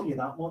won't bother you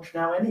that much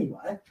now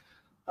anyway.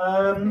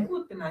 It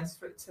would be nice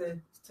for it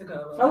to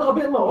go a little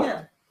bit lower?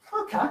 Yeah.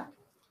 Okay.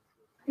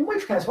 In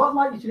which case, what I'd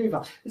like you to do,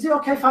 Val, is it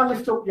okay if I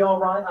lift up your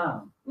right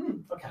arm?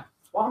 Okay.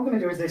 What I'm going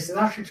to do is this, is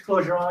ask you to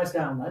close your eyes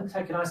down then.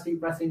 Take a nice deep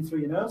breath in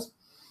through your nose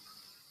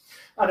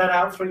and then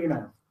out through your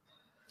mouth.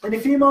 In a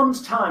few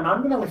moments' time, I'm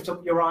going to lift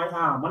up your right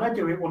arm. When I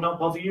do, it will not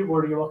bother you,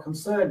 worry you, or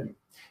concern you.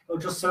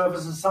 It'll just serve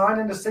as a sign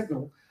and a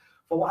signal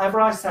for whatever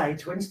I say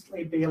to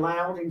instantly be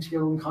allowed into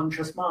your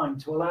unconscious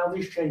mind, to allow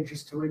these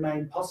changes to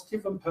remain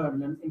positive and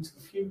permanent into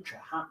the future,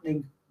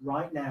 happening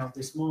right now,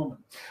 this moment.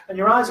 And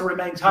your eyes will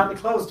remain tightly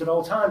closed at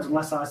all times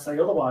unless I say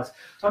otherwise.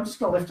 So I'm just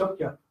going to lift up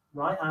your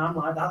right arm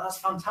like that. That's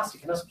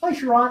fantastic. And as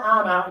place your right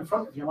arm out in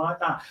front of you like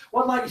that,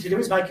 what I'd like you to do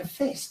is make a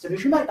fist. And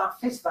as you make that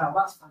fist, Val,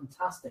 that's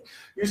fantastic.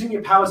 Using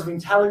your powers of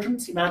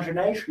intelligence,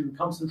 imagination, and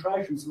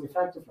concentration so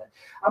effectively.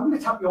 I'm going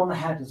to tap you on the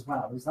head as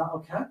well. Is that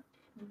okay?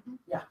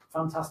 Yeah,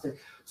 fantastic.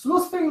 So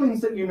those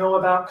feelings that you know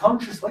about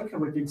consciously, and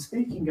we've been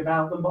speaking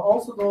about them, but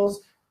also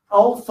those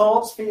all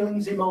thoughts,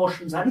 feelings,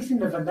 emotions, anything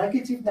of a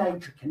negative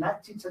nature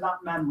connected to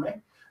that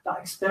memory, that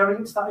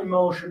experience, that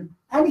emotion,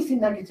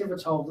 anything negative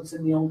at all that's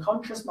in the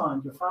unconscious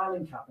mind, your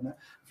filing cabinet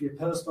of your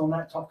personal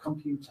laptop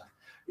computer.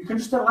 You can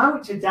just allow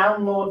it to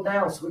download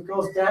now. So it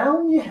goes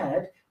down your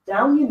head,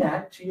 down your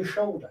neck to your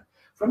shoulder,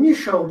 from your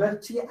shoulder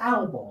to your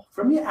elbow,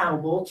 from your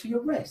elbow to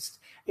your wrist,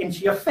 into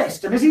your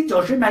fist. And as it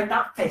does, you make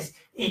that fist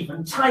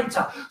even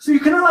tighter. So you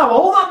can allow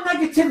all that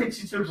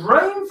negativity to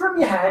drain from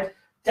your head,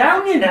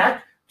 down your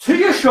neck, to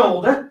your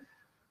shoulder,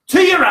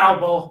 to your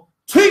elbow,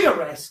 to your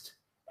wrist,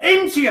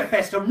 into your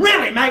fist, and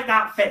really make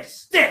that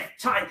fist stiff,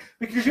 tight,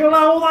 because you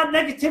allow all that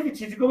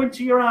negativity to go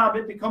into your arm.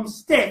 It becomes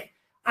stiff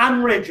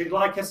and rigid,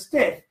 like a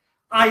stiff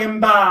iron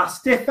bar,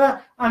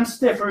 stiffer and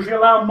stiffer as you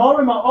allow more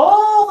and more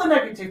all the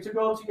negative to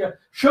go to your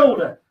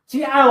shoulder, to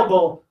your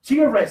elbow, to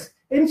your wrist,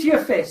 into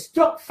your fist,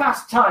 stuck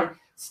fast, tight,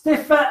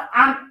 stiffer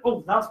and,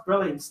 oh, that's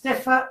brilliant,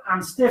 stiffer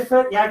and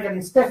stiffer, yeah,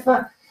 getting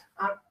stiffer,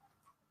 and,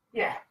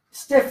 yeah.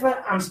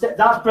 Stiffer and stiffer.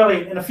 That's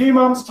brilliant. In a few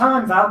moments'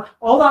 time, Val,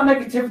 all that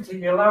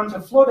negativity you're allowing to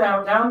flood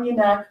out down your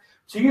neck,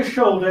 to your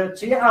shoulder,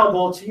 to your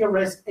elbow, to your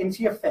wrist,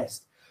 into your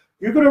fist.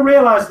 you're going to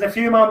realize in a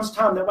few moments'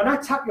 time that when I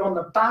tap you on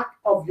the back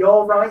of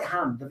your right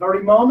hand, the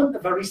very moment, the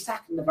very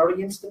second, the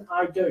very instant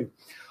I do,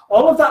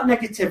 all of that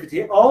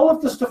negativity, all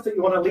of the stuff that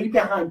you want to leave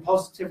behind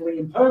positively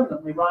and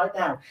permanently right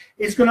now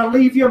is going to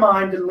leave your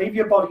mind and leave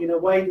your body in a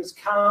way that's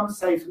calm,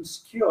 safe and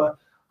secure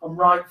and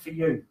right for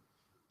you.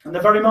 And the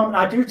very moment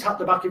I do tap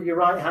the back of your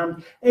right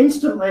hand,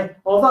 instantly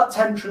all that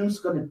tension's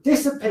going to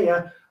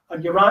disappear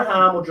and your right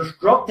arm will just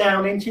drop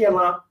down into your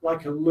lap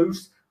like a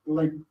loose,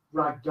 limp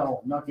rag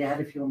doll. Not your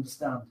head, if you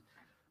understand.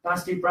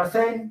 Nice deep breath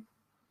in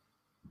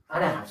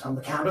and out on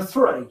the count of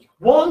 3.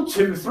 1,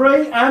 2,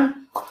 3, and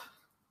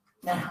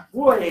now,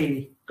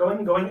 way,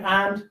 going,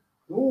 and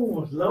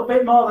ooh, a little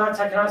bit more there.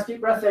 Take a nice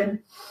deep breath in.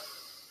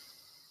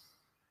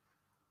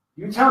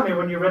 You tell me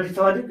when you're ready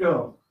to let it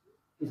go.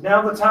 Is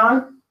now the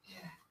time?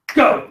 Yeah.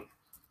 Go.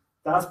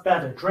 That's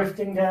better.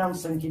 Drifting down,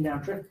 sinking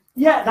down.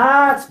 Yeah,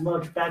 that's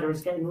much better.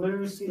 It's getting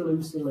loosey,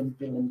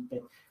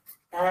 limpy.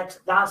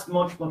 That's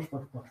much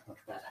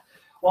better.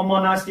 One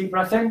more nice deep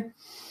breath in.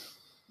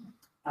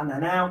 And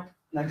then out.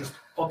 Then just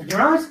open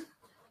your eyes.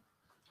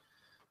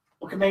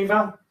 Look at me,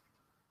 Val.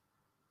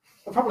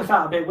 I probably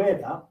felt a bit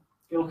weird, that.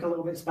 You look a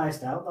little bit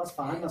spaced out. That's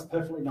fine. That's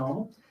perfectly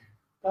normal.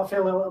 That'll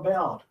feel a little bit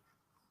odd.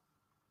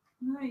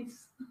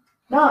 Nice.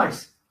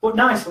 Nice. But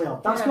nicely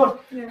odd. That's good.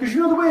 Because you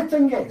know the weird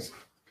thing is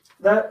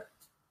that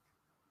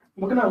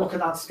we're going to look at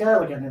that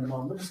scale again in a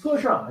moment. But just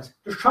close your eyes.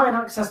 Just try and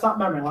access that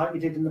memory like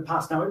you did in the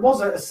past. Now, it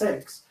was at a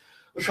 6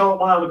 a short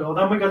while ago.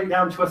 Then we got it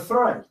down to a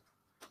 3.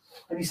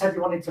 And you said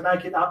you wanted to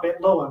make it that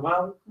bit lower.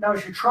 Well, now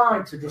as you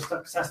try to just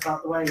access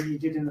that the way you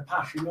did in the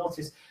past, you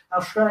notice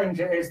how strange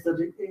it is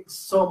that it's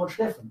so much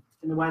different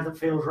in the way that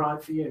feels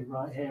right for you,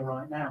 right here,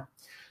 right now.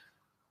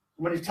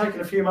 And when you've taken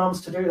a few moments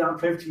to do that and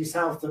prove to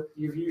yourself that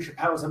you've used your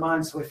powers of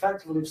mind so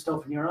effectively, just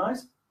open your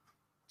eyes.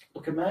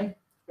 Look at me.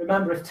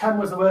 Remember, if 10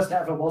 was the worst it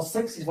ever was,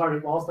 6 is where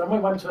it was, then we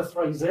went to a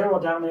 3, 0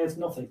 down here is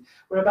nothing.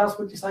 Whereabouts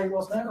would you say it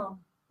was now?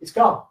 It's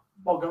gone.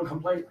 Well, gone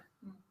completely.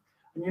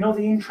 And you know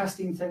the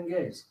interesting thing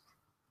is,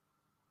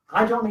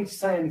 I don't need to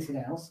say anything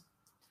else.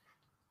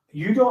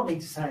 You don't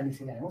need to say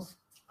anything else.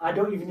 I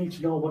don't even need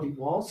to know what it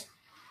was.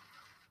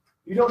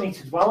 You don't need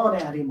to dwell on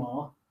it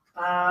anymore.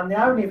 And the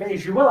irony of it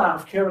is you will, out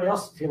of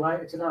curiosity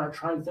later tonight,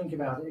 try and think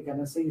about it again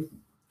and see if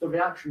the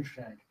reactions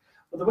change.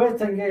 But the weird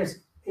thing is,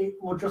 it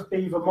will just be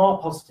even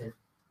more positive.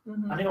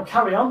 And it'll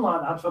carry on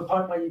like that to a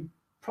point where you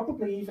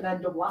probably even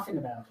end up laughing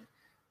about it.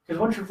 Because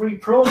once you've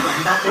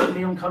reprogrammed that bit in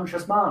the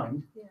unconscious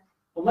mind,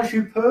 unless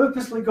you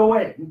purposely go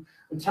in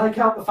and take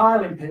out the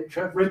filing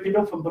picture, rip it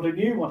up and put a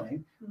new one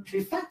in, which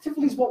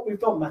effectively is what we've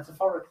done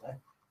metaphorically,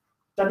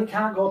 then it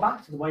can't go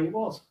back to the way it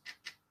was.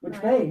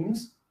 Which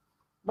means,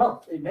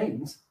 well, it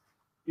means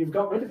you've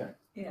got rid of it.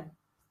 Yeah.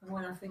 And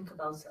when I think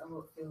about it, I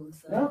won't feel the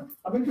same. Yeah.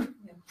 I mean, just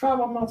try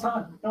one more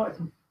time. Notice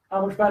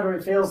how much better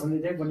it feels than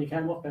it did when you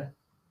came up here.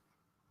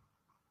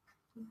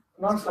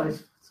 Honestly.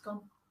 It's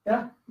gone.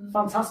 Yeah.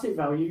 Fantastic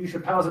value. Use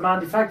your powers of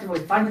mind effectively.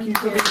 Thank you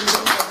for being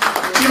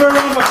Give her a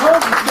round of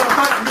applause and go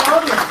back to the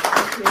audience.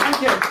 Thank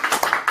you.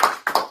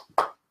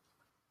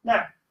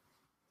 Now,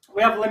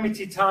 we have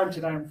limited time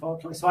today,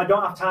 unfortunately, so I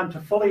don't have time to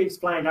fully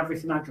explain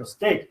everything I just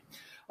did.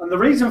 And the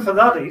reason for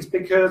that is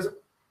because,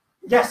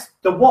 yes,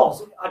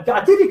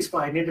 I did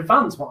explain in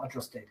advance what I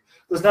just did.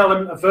 There's an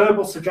element of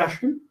verbal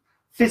suggestion,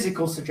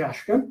 physical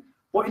suggestion,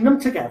 putting them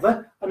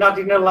together and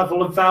adding a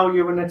level of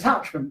value and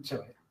attachment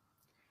to it.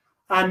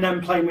 And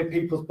then playing with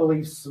people's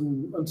beliefs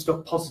and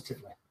stuff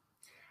positively.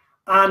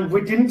 And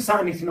we didn't set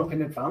anything up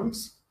in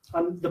advance.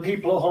 And the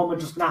people at home are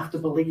just going to have to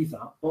believe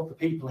that. But the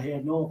people here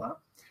know that.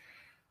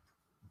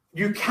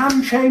 You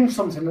can change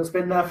something that's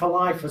been there for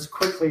life as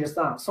quickly as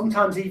that.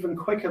 Sometimes even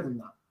quicker than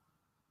that.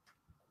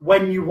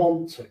 When you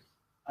want to.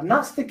 And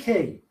that's the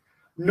key.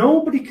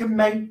 Nobody can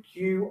make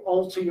you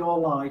alter your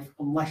life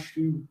unless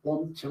you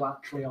want to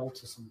actually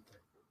alter something.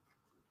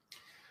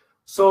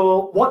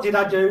 So what did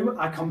I do?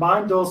 I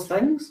combined those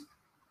things.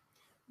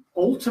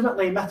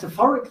 Ultimately,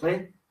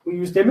 metaphorically, we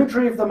used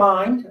imagery of the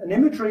mind, and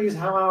imagery is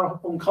how our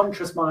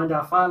unconscious mind,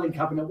 our filing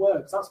cabinet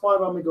works. That's why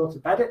when we go to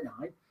bed at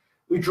night,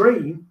 we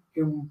dream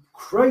in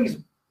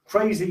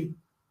crazy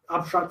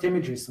abstract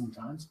images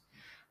sometimes.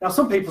 Now,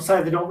 some people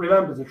say they don't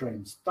remember the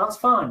dreams. That's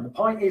fine. The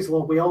point is,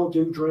 well, we all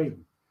do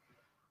dream.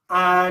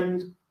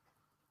 And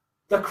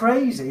they're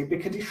crazy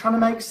because it's trying to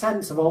make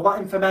sense of all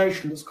that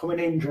information that's coming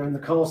in during the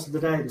course of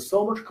the day. There's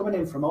so much coming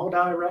in from all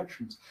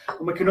directions.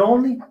 And we can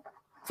only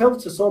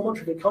filter so much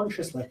of it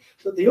consciously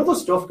that the other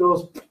stuff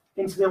goes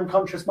into the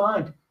unconscious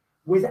mind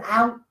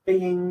without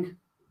being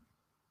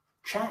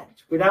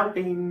checked, without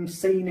being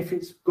seen if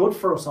it's good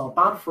for us or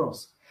bad for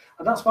us.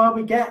 And that's why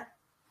we get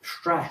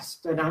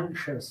stressed and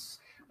anxious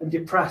and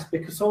depressed,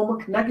 because so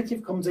much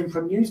negative comes in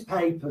from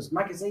newspapers,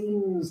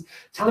 magazines,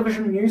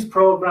 television news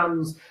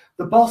programs,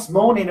 the boss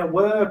moaning at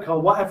work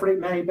or whatever it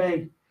may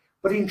be.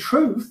 But in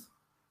truth,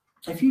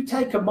 if you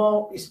take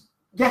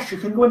yes, you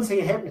can go and see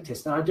a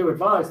hypnotist, and I do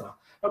advise that.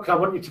 Okay, I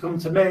want you to come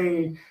to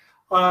me,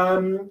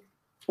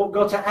 but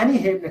go to any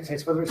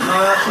hypnotist, whether it's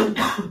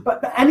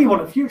but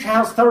anyone at Future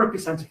House Therapy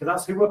Centre, because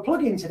that's who we're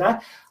plugging today,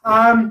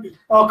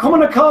 or come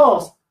on a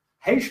course.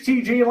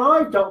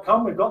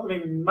 HTGlive.com, we've got them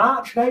in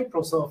March and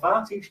April so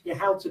far, teaching you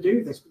how to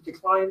do this with your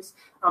clients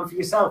and for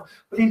yourself.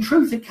 But in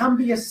truth, it can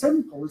be as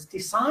simple as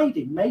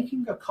deciding,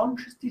 making a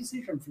conscious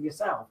decision for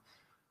yourself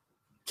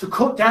to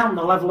cut down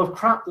the level of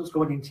crap that's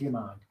going into your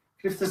mind.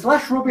 If there's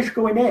less rubbish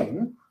going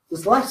in,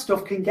 there's less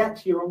stuff can get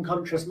to your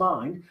unconscious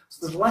mind,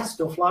 so there's less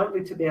stuff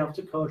likely to be able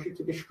to cause you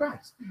to be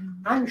stressed,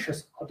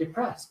 anxious, or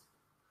depressed.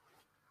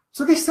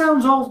 So this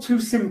sounds all too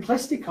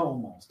simplistic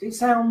almost. It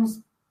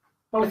sounds,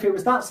 well, if it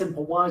was that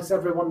simple, why is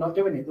everyone not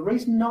doing it? The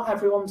reason not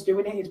everyone's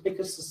doing it is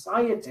because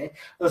society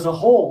as a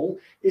whole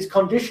is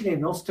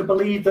conditioning us to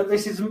believe that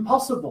this isn't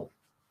possible.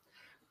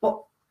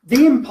 But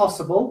the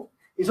impossible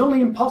is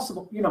only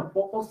impossible, you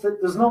know,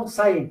 there's no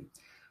saying,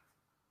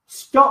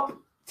 stop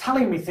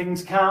telling me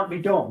things can't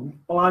be done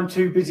while I'm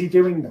too busy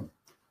doing them.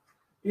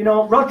 You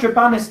know, Roger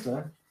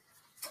Bannister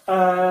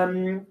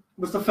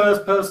was the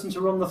first person to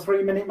run the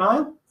 3-minute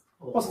mile.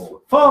 What's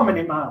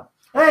 4-minute mile?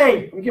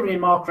 Hey, I'm giving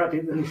him more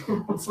credit than he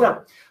should, but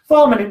still,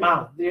 4-minute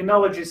mile, the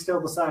analogy is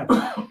still the same.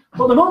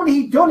 But the moment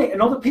he'd done it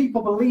and other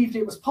people believed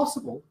it was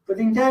possible,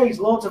 within days,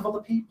 loads of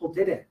other people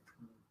did it.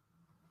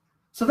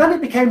 So then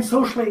it became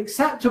socially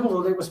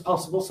acceptable that it was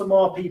possible, so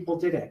more people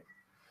did it.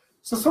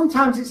 So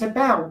sometimes it's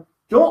about,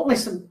 don't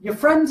listen, your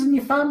friends and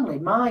your family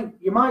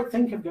you might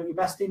think have got your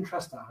best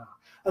interest at heart.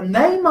 And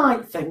they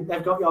might think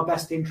they've got your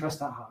best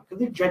interest at heart because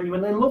they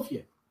genuinely love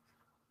you.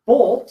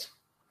 But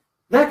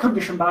they're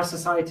conditioned by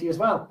society as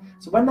well.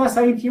 So when they're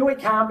saying to you, it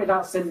can't be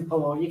that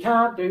simple, or you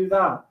can't do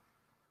that,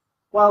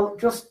 well,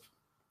 just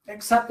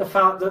accept the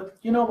fact that,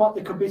 you know what,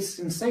 they could be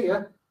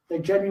sincere, they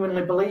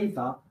genuinely believe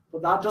that,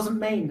 but that doesn't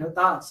mean that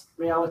that's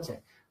reality.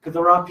 Because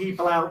there are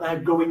people out there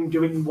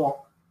doing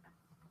what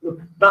the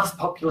vast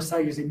populace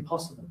say is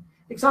impossible.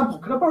 Example,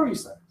 can I borrow you,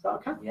 sir? Is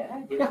that okay?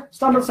 Yeah.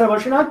 Stand up, say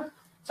what's your name?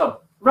 Tom.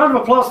 Round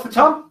of applause for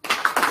Tom.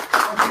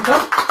 Thank you,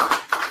 Tom.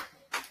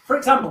 For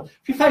example,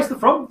 if you face the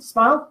front,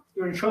 smile,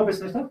 you're in show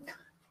business now.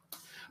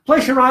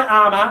 Place your right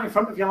arm out in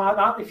front of you like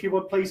that, if you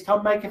would please,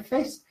 Tom, make a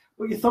fist.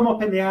 Put your thumb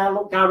up in the air,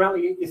 look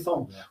directly at your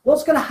thumb. Yeah.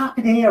 What's going to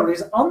happen here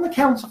is, on the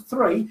count of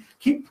 3,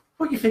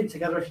 put your feet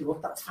together if you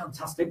would, that's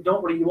fantastic.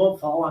 Don't worry, you won't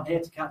fall, I'm here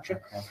to catch you.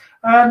 Okay.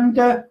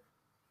 And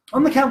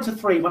on the count of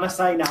 3, when I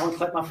say now and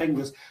click my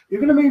fingers,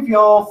 you're going to move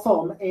your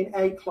thumb in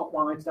a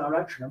clockwise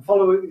direction and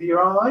follow it with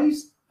your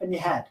eyes and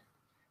your head,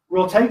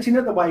 rotating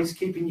at the waist,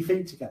 keeping your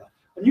feet together.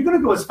 And you're going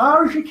to go as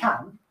far as you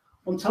can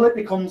until it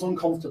becomes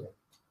uncomfortable.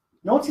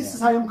 Notice to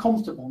say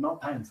uncomfortable,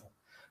 not painful.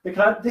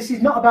 Because this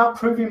is not about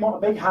proving what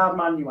a big hard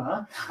man you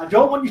are. I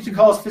don't want you to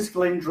cause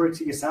physical injury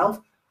to yourself.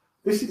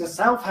 This is a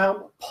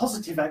self-help,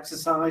 positive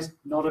exercise,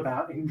 not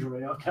about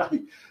injury,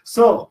 okay?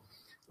 So,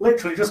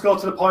 literally just go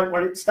to the point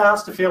where it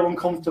starts to feel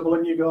uncomfortable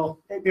and you go,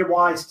 it'd be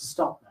wise to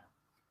stop now.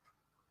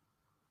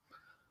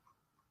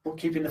 But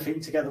keeping the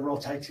feet together,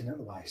 rotating at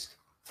the waist.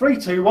 3,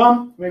 2,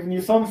 1, moving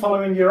your thumb,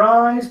 following your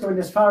eyes, going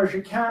as far as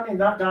you can in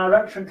that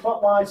direction,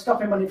 clockwise,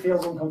 stopping when it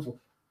feels uncomfortable.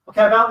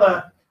 Okay, about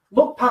there.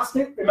 Look past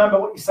it, remember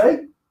what you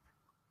see.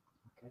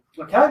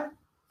 Okay,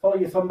 follow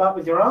your thumb back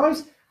with your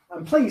eyes,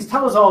 and please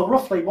tell us all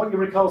roughly what you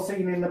recall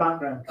seeing in the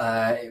background.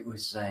 It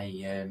was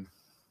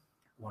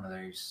one of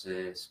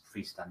those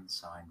freestanding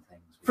sign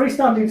things.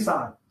 Freestanding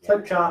sign,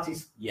 flip chart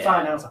is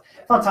sign outside.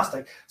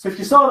 Fantastic. So if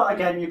you saw that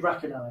again, you'd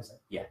recognise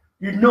it. Yeah.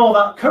 You'd know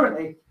that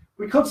currently,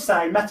 we could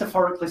say,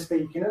 metaphorically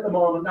speaking, at the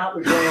moment, that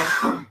was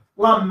your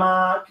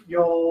landmark,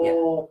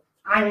 your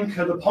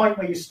anchor, the point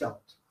where you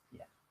stopped.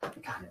 Yeah.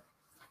 Okay. Yeah.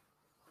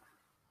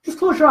 Just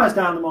close your eyes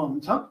down a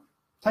moment, Tom.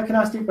 Take a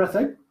nice deep breath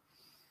in.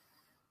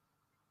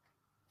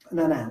 And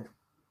then out.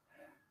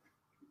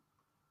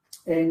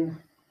 In.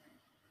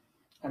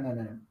 And then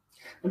out.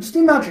 And just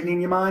imagine in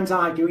your mind's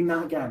eye doing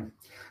that again.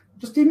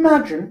 Just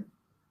imagine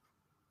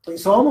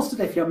it's almost as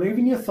if you're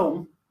moving your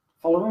thumb,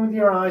 following with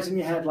your eyes and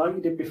your head like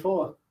you did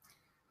before.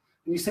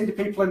 And you see the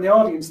people in the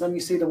audience, then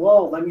you see the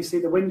wall, then you see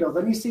the window,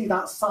 then you see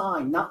that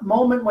sign, that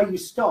moment where you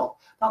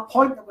stop, that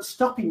point that was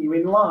stopping you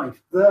in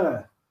life,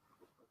 there,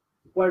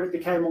 where it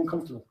became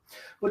uncomfortable.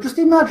 But just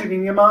imagine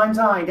in your mind's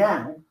eye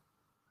now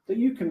that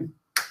you can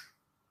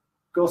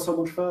go so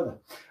much further.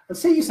 And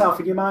see yourself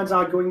in your mind's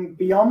eye going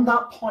beyond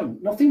that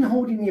point, nothing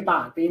holding you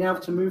back, being able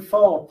to move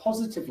forward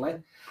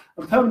positively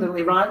and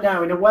permanently right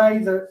now in a way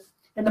that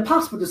in the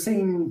past would have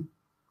seemed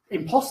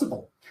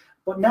impossible.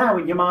 But now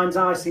in your mind's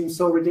eye seems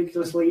so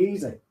ridiculously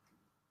easy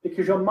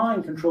because your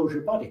mind controls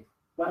your body.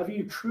 Whatever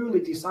you truly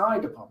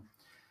decide upon,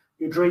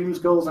 your dreams,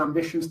 goals,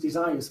 ambitions,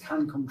 desires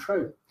can come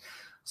true.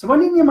 So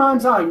when in your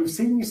mind's eye you've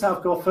seen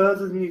yourself go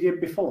further than you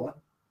did before,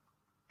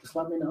 just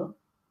let me know.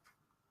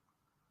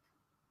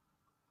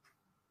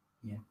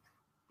 Yeah.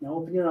 Now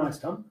open your eyes,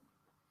 Tom.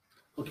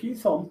 Look at your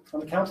thumb. On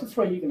the count of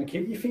 3, you're going to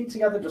keep your feet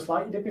together just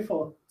like you did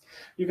before.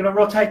 You're going to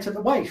rotate to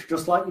the waist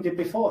just like you did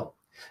before.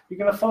 You're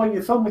going to follow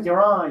your thumb with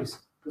your eyes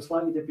just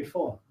like you did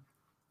before.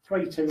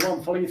 3, 2,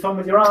 1. Follow your thumb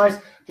with your eyes.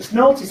 Just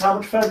notice how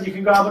much further you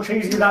can go, how much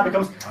easier that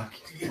becomes.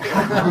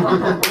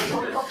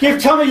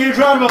 Give Tom a huge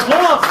round of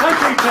applause. Thank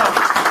you,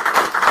 Tom.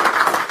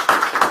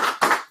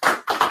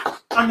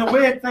 And the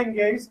weird thing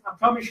is, I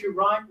promise you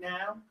right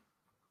now,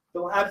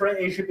 that whatever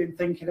it is you've been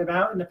thinking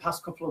about in the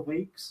past couple of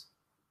weeks,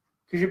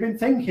 because you've been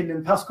thinking in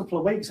the past couple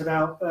of weeks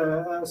about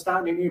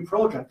starting a new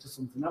project or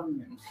something, haven't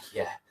you?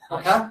 Yeah.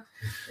 Okay.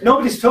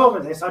 Nobody's told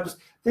me this.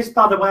 This,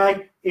 by the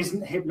way,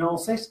 isn't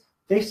hypnosis.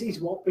 This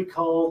is what we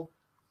call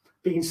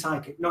being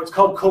psychic. No, it's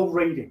called cold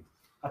reading.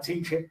 I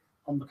teach it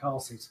on the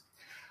courses.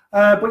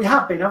 But you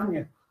have been, haven't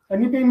you?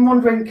 And you've been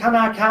wondering, can't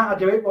I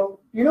do it?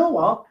 Well, you know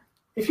what?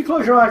 If you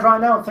close your eyes right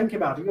now and think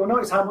about it, you'll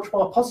notice how much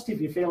more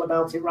positive you feel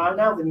about it right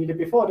now than you did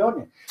before, don't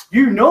you?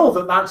 You know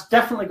that that's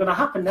definitely going to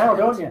happen now,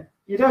 don't you?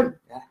 You do?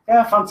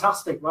 Yeah,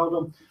 fantastic. Well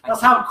done.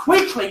 That's how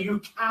quickly you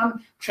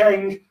can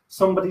change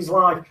somebody's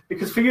life.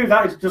 Because for you,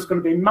 that is just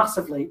going to be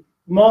massively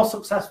more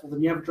successful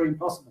than you ever dreamed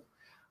possible.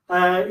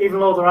 Even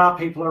though there are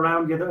people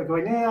around you that are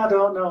going, yeah, I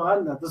don't know. I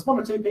don't know. There's one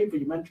or two people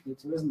you mentioned it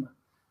to, isn't there?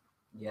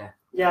 Yeah.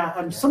 Yeah,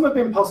 and some have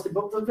been positive,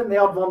 but there's been the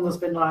odd one that's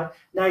been like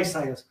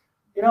naysayers.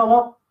 You know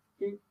what?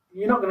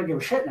 You're not going to give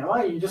a shit now,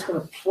 are you? You're just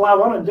going to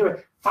plow on and do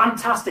it.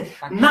 Fantastic.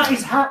 And that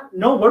is how,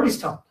 no worries,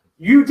 Tom.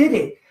 You did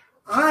it.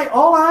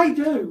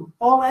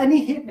 All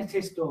any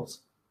hypnotist does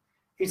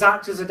is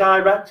act as a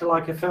director,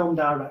 like a film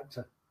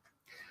director.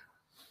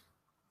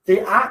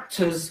 The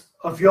actors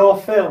of your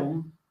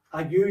film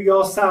are you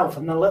yourself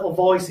and the little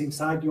voice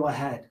inside your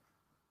head.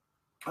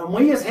 And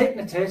we as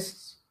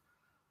hypnotists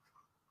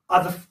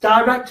are the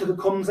director that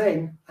comes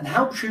in and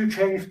helps you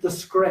change the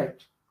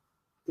script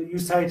that you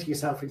say to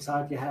yourself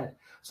inside your head.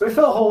 So if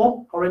at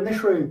home or in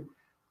this room,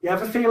 you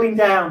have a feeling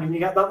down and you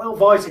get that little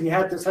voice in your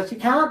head that says, you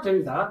can't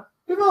do that,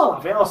 we all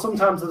have it. Or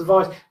sometimes there's a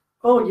voice,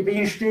 oh, you're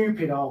being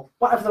stupid, or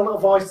whatever the little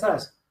voice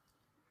says.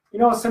 You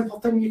know a simple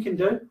thing you can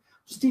do?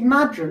 Just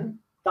imagine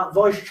that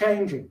voice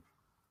changing.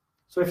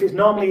 So if it's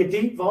normally a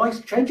deep voice,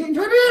 change it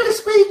into a really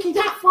squeaky,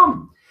 daft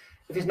one.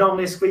 If it's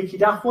normally a squeaky,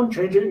 daft one,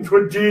 change it into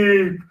a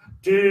deep,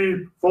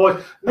 deep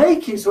voice.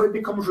 Make it so it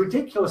becomes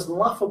ridiculous and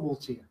laughable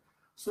to you.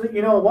 So that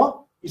you know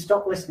what? You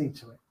stop listening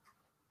to it.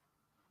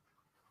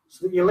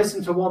 So that you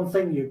listen to one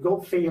thing, your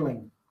gut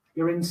feeling,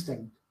 your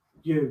instinct,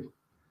 you.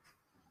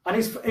 And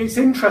it's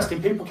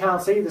interesting, people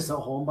can't see this at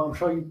home, but I'm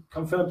sure you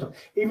confirmed it.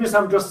 Even as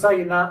I'm just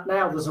saying that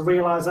now, there's a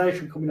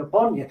realisation coming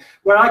upon you,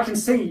 where I can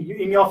see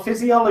in your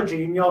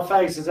physiology, in your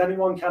face, as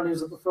anyone can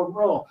who's at the front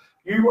row,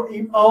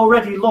 you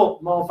already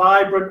look more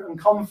vibrant and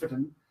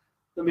confident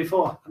than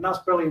before. And that's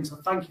brilliant. So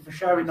thank you for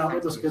sharing that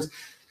with us, because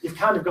you've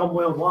kind of gone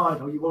worldwide,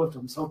 or you will have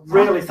done. So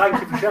really,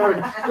 thank you for sharing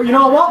it. But you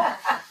know what?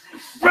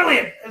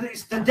 Brilliant.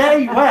 It's the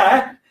day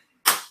where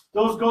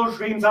those goals,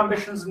 dreams,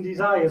 ambitions, and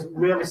desires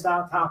really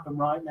start to happen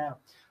right now.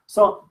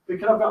 So,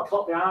 because I've got a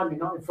clock behind me,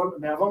 not in front of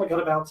me, I've only got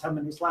about 10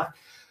 minutes left.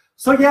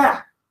 So,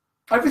 yeah,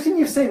 everything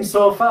you've seen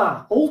so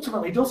far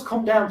ultimately does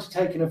come down to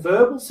taking a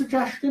verbal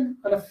suggestion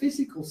and a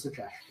physical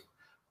suggestion,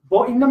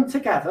 putting them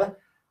together,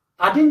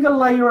 adding a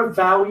layer of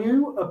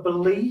value, a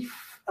belief,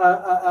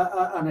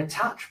 an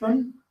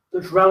attachment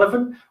that's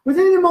relevant with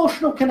an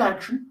emotional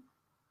connection.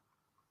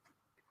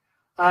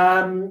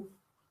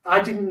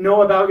 I didn't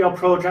know about your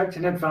project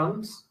in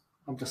advance.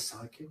 I'm just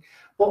psychic.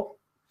 But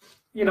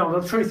you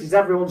know, the truth is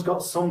everyone's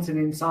got something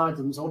inside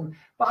them. So,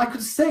 but I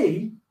could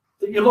see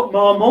that you look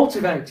more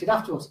motivated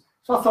afterwards.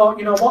 So I thought,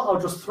 you know what, I'll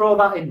just throw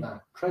that in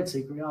there. Trade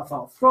secret, I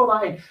thought, throw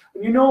that in.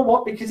 And you know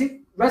what, because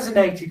it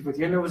resonated with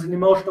you and there was an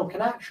emotional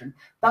connection,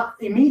 that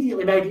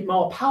immediately made it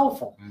more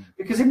powerful.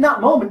 Because in that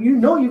moment, you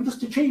know you've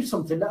just achieved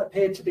something that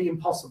appeared to be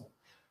impossible.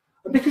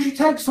 And because you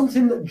take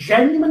something that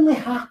genuinely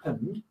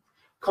happened,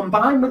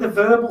 combined with a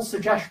verbal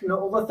suggestion that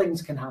other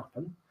things can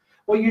happen,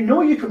 well, you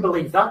know you can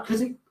believe that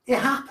because it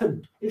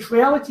happened. It's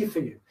reality for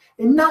you.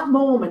 In that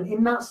moment,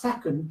 in that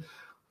second,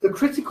 the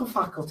critical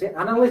faculty,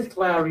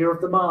 analytical area of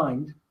the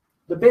mind,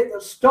 the bit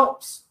that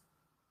stops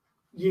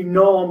you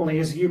normally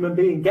as a human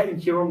being getting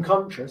to your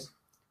unconscious,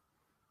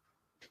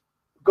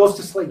 goes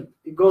to sleep.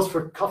 It goes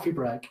for a coffee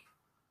break.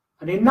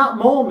 And in that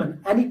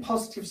moment, any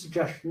positive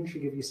suggestions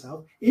you give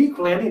yourself,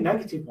 equally any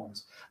negative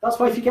ones. That's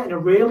why if you get in a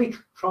really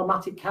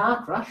traumatic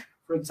car crash,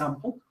 for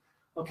example,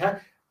 okay,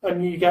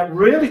 and you get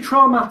really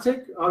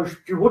traumatic, as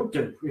you would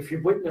do if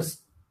you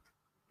witnessed,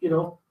 you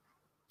know,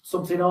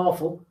 something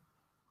awful,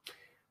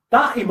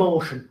 that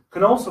emotion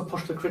can also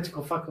push the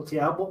critical faculty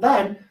out. But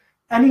then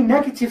any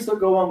negatives that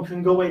go on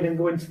can go in and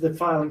go into the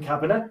filing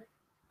cabinet.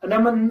 And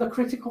then when the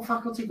critical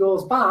faculty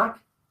goes back,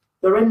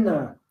 they're in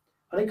there.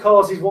 And it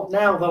causes what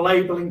now they're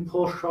labelling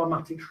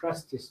post-traumatic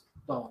stress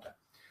disorder,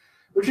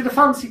 which is a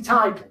fancy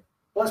title.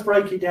 Let's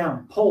break it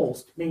down.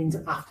 Post means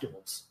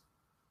afterwards.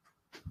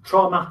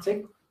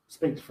 Traumatic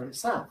speaks for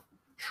itself.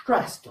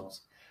 Stress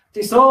does.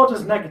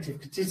 Disorder's negative,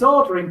 because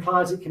disorder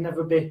implies it can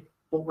never be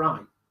put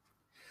right.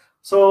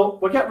 So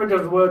we'll get rid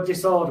of the word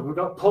disorder. We've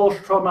got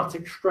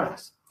post-traumatic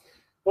stress.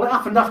 Well, it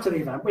happened after the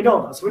event. We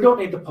know that, so we don't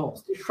need the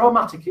post. It's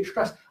traumatic, it's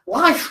stress.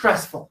 Life's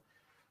stressful.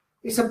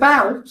 It's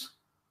about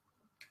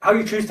how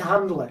you choose to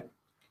handle it.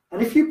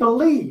 And if you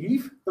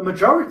believe the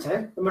majority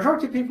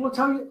of people will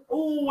tell you,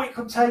 oh, it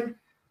could take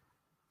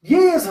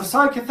years of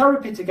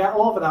psychotherapy to get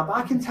over that. But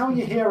I can tell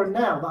you here and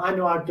now that I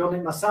know I've done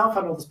it myself.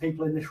 I know there's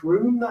people in this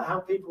room that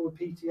help people with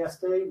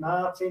PTSD,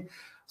 Martin,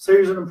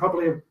 Susan, and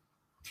probably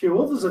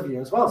few others of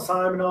you as well.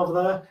 Simon over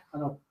there,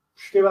 and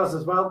Stu has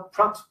as well.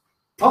 Perhaps,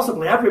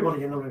 possibly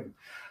everybody in the room.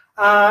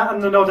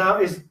 And no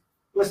doubt is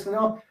listening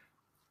on.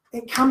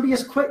 It can be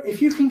as quick,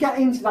 if you can get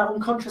into that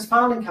unconscious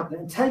filing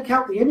cabinet and take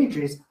out the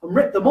images and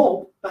rip them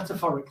up,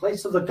 metaphorically,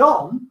 so they're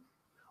gone.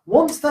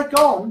 Once they're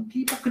gone,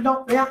 people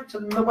cannot react to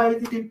them the way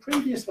they did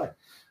previously.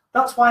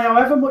 That's why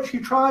however much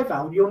you try,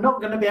 Val, you're not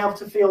going to be able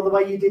to feel the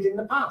way you did in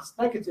the past,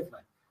 negatively.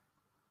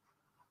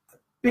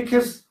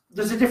 Because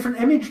there's a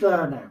different image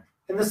there now.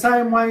 In the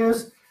same way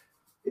as,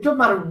 it doesn't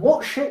matter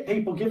what shit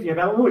people give you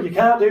about, oh, you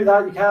can't do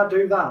that, you can't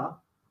do that.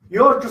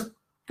 You're just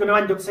going to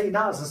end up seeing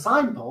that as a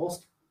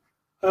signpost,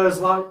 as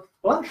like,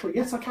 well, actually,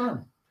 yes, I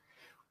can.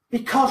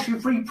 Because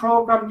you've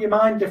reprogrammed your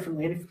mind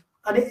differently.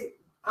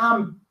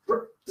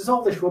 There's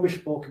all this rubbish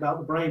spoke about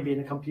the brain being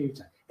a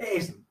computer.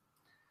 It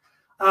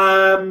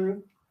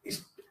isn't.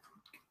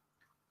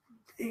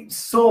 It's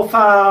so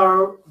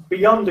far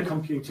beyond a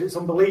computer, it's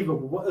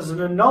unbelievable. But as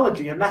an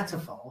analogy, a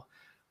metaphor,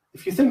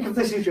 if you think of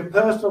this as your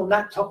personal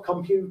laptop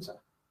computer,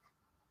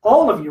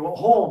 all of you at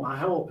home, I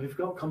hope, who've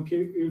got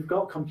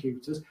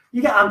computers,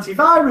 you get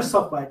antivirus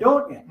software,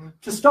 don't you?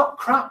 To stop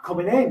crap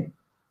coming in.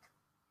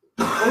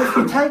 Well, if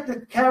you take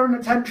the care and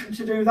attention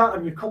to do that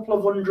on your couple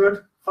of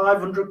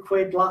 500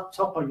 quid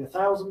laptop or your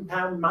 £1,000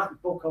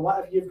 MacBook or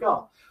whatever you've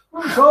got,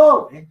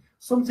 surely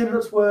something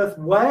that's worth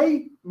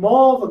way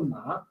more than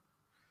that,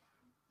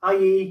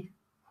 i.e.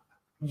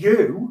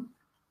 you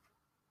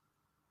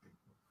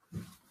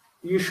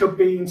should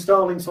be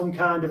installing some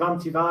kind of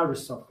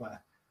antivirus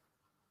software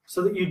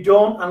so that you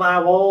don't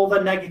allow all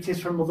the negatives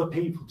from other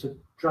people to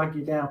drag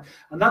you down.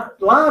 And that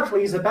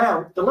largely is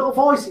about the little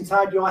voice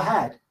inside your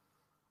head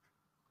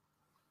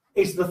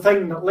is the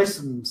thing that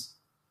listens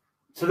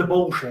to the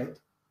bullshit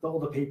that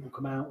other people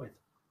come out with.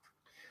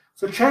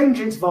 So change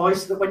its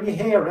voice so that when you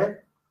hear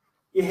it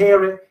in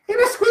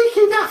a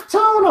squeaky daft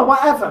tone or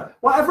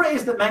whatever it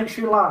is that makes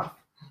you laugh.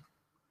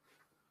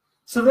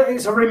 So that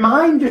it's a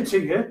reminder to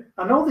you.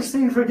 I know this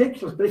seems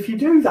ridiculous, but if you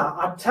do that,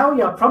 I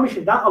promise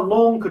you, that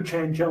alone could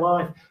change your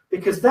life,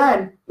 because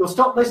then you'll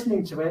stop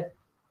listening to it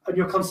and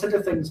you'll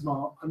consider things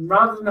more. And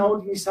rather than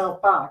holding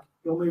yourself back,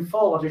 you'll move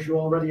forward as you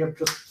already have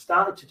just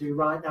started to do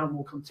right now and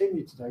will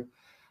continue to do.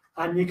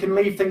 And you can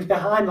leave things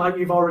behind like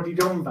you've already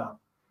done, Val.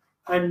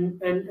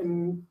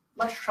 And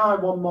let's try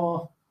one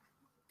more.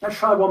 Let's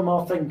try one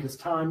more thing, because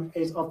time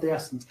is of the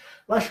essence.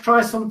 Let's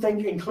try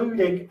something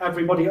including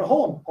everybody at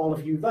home, all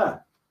of you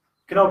there.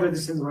 You can all do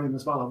this in the room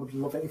as well. I would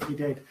love it if you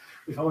did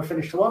before we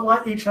finish. So what I'd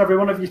like each and every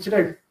one of you to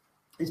do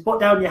is put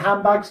down your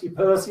handbags, your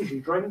purses, your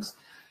drinks,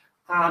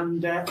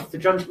 and if the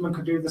gentleman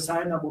could do the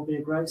same, that would be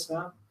a great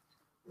start.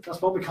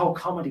 That's what we call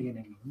comedy in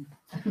England.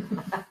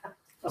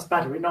 That's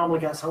better. It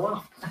normally gets a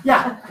laugh.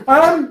 Yeah.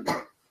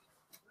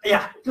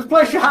 Yeah. Just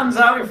place your hands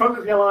out in front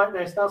of you like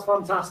this. That's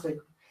fantastic.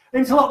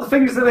 Interlock the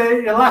fingers of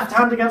your left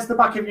hand against the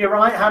back of your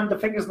right hand, the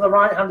fingers of the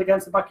right hand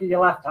against the back of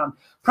your left hand.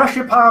 Press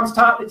your palms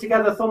tightly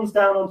together, thumbs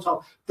down on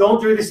top.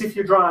 Don't do this if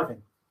you're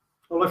driving.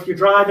 Well, if you're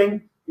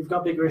driving, you've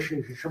got bigger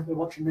issues. You shouldn't be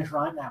watching this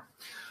right now.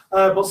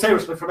 But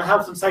seriously, from a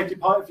health and safety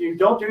point of view,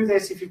 don't do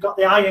this if you've got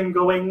the iron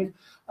going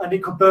and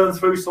it could burn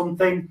through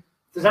something.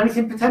 If there's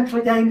anything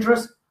potentially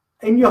dangerous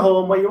in your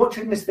home where you're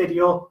watching this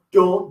video,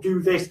 don't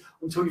do this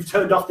until you've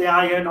turned off the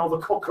iron or the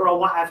cooker or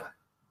whatever.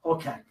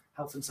 Okay,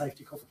 health and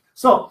safety covered.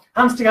 So,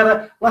 hands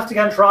together, left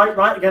against right,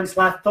 right against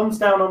left, thumbs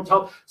down on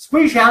top.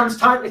 Squeeze your hands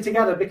tightly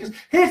together, because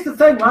here's the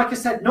thing, like I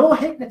said, no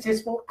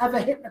hypnotist will ever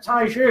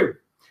hypnotize you.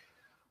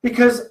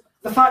 Because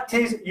the fact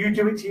is, you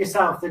do it to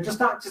yourself. They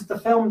just act as the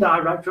film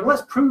director. And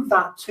let's prove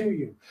that to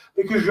you.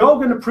 Because you're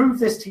going to prove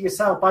this to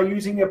yourself by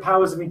using your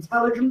powers of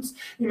intelligence,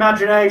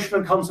 imagination,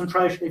 and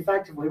concentration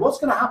effectively. What's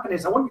going to happen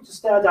is I want you to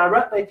stare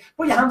directly,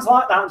 put your hands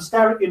like that and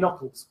stare at your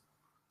knuckles.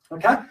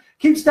 Okay?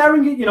 Keep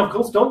staring at your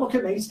knuckles. Don't look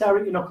at me. Stare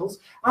at your knuckles.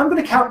 I'm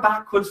going to count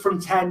backwards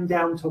from 10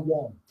 down to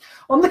 1.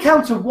 On the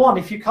count of 1,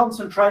 if you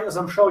concentrate, as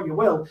I'm sure you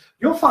will,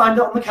 you'll find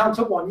that on the count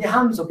of 1, your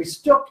hands will be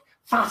stuck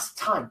fast,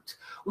 tight.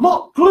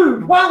 Locked,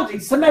 glued,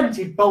 welded,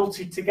 cemented,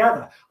 bolted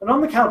together. And on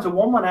the count of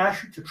 1, when I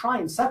ask you to try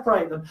and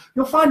separate them,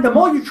 you'll find the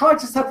more you try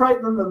to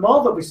separate them, the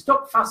more they'll be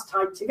stuck fast,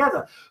 tight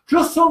together.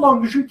 Just so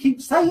long as you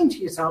keep saying to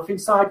yourself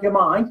inside your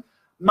mind,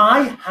 my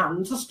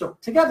hands are stuck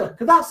together.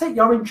 Because that's it,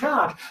 you're in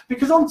charge.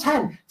 Because on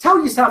 10,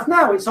 tell yourself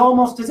now, it's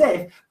almost as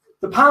if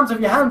the palms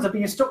of your hands are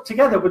being stuck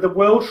together with the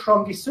world's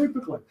strongest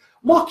superglue.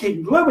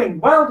 Locking, gluing,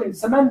 welding,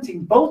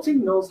 cementing,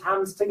 bolting those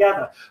hands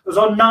together. As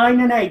on 9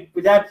 and 8,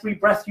 with every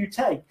breath you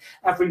take,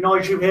 every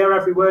noise you hear,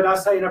 every word I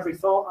say, and every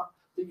thought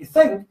that you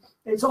think,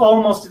 it's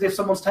almost as if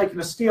someone's taken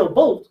a steel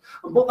bolt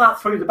and put that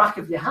through the back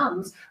of your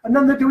hands, and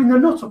then they're doing the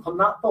nut up on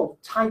that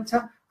bolt,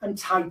 tighter and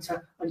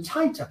tighter and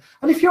tighter.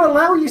 And if you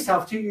allow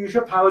yourself to use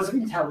your powers of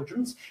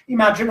intelligence,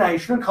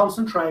 imagination and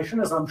concentration,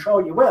 as I'm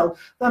sure you will,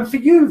 then for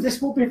you this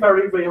will be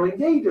very real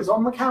indeed. As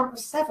on the count of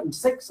 7,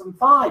 6 and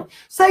 5,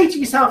 say to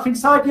yourself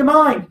inside your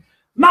mind,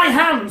 my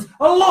hands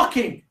are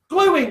locking,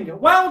 gluing,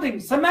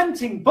 welding,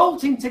 cementing,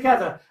 bolting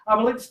together. I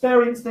will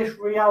experience this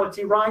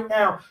reality right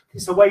now.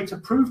 It's a way to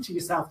prove to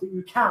yourself that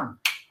you can.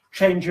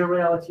 change your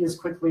reality as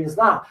quickly as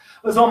that.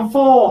 As on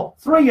 4,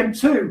 3 and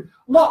 2,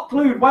 locked,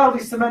 glued,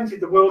 welded,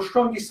 cemented, the world's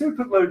strongest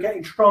super glue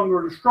getting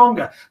stronger and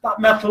stronger. That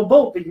metal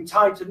bolt being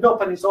tightened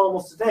up, and it's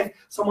almost as if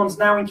someone's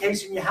now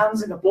encasing your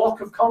hands in a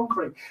block of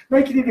concrete,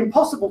 making it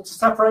impossible to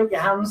separate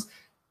your hands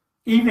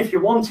even if you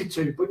wanted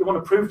to, but you want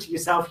to prove to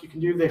yourself you can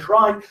do this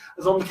right.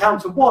 As on the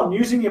count of 1,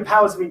 using your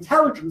powers of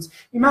intelligence,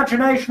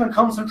 imagination and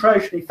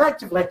concentration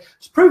effectively,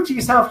 to prove to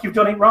yourself you've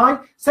done it right,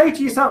 say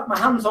to yourself, my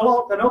hands are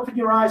locked, then open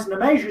your eyes and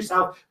amaze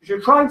yourself as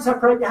you try and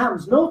separate your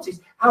hands. Notice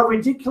how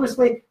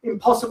ridiculously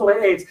impossible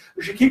it is.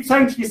 As you keep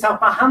saying to yourself,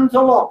 my hands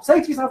are locked,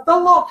 say to yourself, they're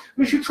locked,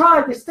 and as you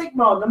try, they stick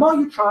more, and the more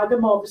you try, the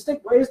more they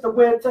stick. But here's the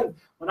weird thing,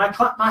 when I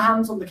clap my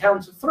hands on the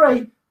count of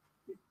 3,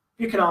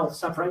 you can all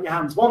separate your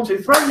hands. 1, 2,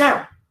 3,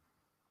 now.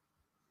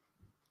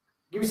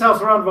 Give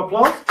yourselves a round of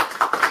applause.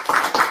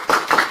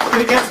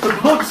 It gets the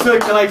blood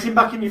circulating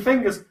back in your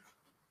fingers.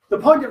 The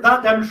point of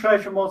that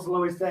demonstration was,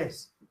 Lou, is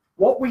this.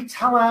 What we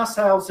tell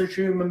ourselves as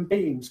human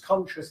beings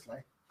consciously,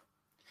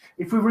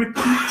 if we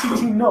repeat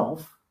it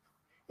enough,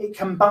 it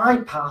can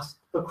bypass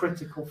the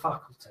critical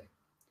faculty.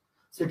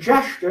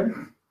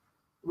 Suggestion,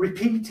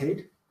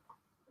 repeated,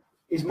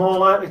 is more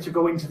likely to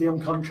go into the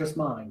unconscious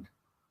mind.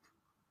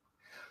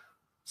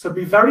 So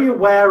be very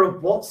aware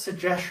of what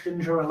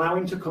suggestions you're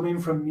allowing to come in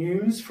from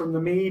news, from the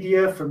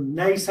media, from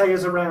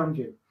naysayers around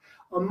you.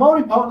 And more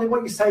importantly,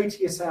 what you say to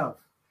yourself.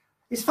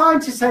 It's fine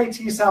to say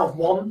to yourself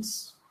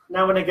once,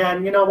 now and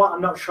again, you know what,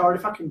 I'm not sure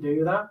if I can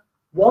do that.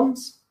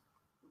 Once,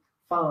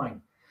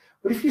 fine.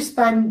 But if you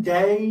spend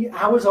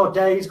hours or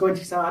days going to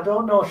yourself, I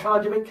don't know, shall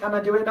I do it, can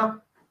I do it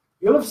now?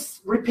 You'll have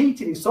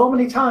repeated it so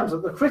many times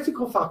that the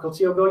critical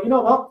faculty will go, you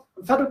know what,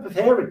 I'm fed up of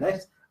hearing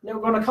this, and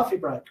it'll go on a coffee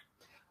break.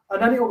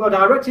 And then it will go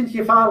direct into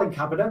your filing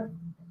cabinet,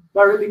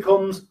 where it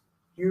becomes,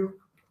 you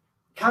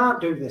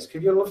can't do this,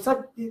 because you'll have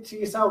said it to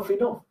yourself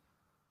enough.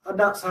 And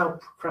that's how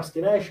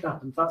procrastination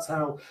happens. That's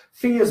how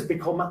fears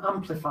become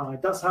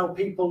amplified. That's how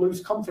people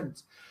lose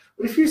confidence.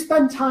 But if you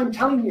spend time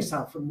telling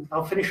yourself, and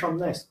I'll finish on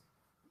this,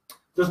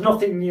 there's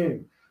nothing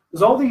new.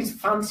 There's all these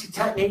fancy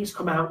techniques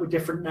come out with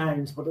different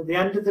names, but at the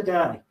end of the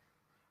day,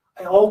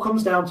 it all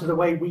comes down to the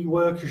way we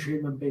work as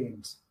human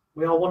beings.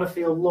 We all want to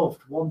feel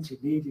loved,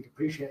 wanted, needed,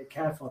 appreciated,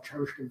 cared for,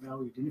 cherished and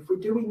valued. And if we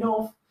do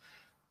enough,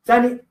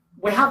 then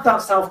we have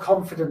that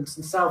self-confidence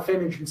and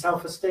self-image and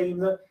self-esteem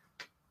that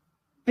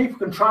people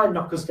can try and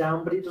knock us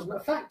down, but it doesn't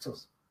affect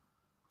us.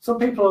 Some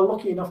people are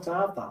lucky enough to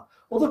have that.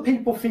 Other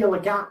people feel a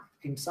gap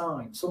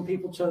inside. Some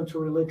people turn to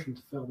religion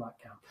to fill that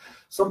gap.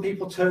 Some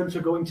people turn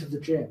to going to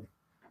the gym.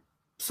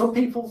 Some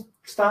people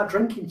start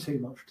drinking too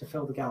much to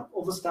fill the gap.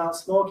 Others start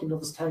smoking,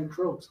 others take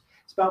drugs.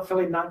 It's about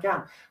filling that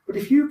gap. But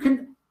if you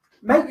can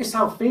make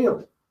yourself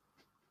feel,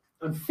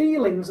 and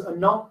feelings are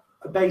not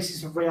a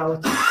basis of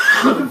reality.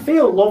 You can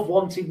feel loved,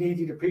 wanted,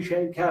 needed,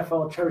 appreciated, cared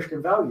for, cherished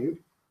and valued,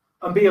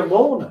 and be a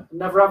loner and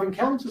never have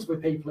encounters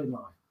with people in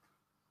life.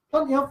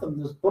 Plenty of them.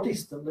 There's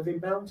Buddhists that live in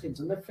mountains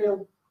and they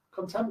feel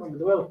contentment with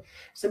the world.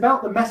 It's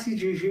about the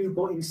messages you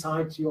put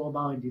inside your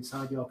mind,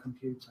 inside your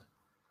computer.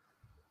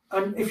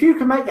 And if you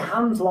can make your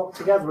hands lock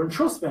together, and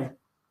trust me,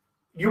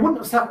 you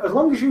wouldn't have, as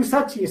long as you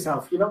said to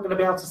yourself, you're not going to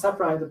be able to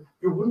separate them,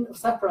 you wouldn't have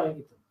separated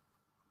them.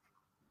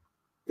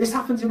 This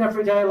happens in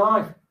everyday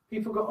life.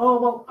 People go, oh,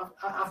 well,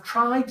 I've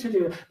tried to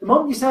do it. The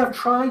moment you say I've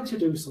tried to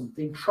do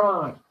something,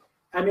 try.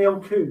 Emile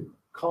Coué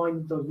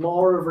coined the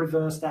law of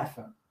reversed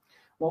effort.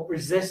 What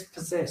resist,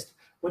 persist.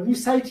 When you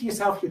say to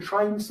yourself you're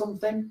trying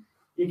something,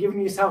 you're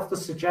giving yourself the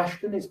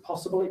suggestion it's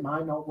possible it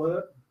might not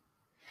work.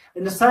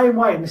 In the same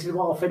way, and this is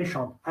what I'll finish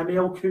on,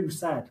 Emile Coué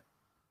said,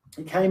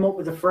 he came up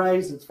with a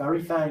phrase that's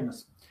very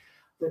famous,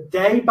 that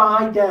day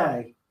by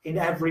day, in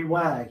every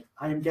way,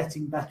 I am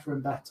getting better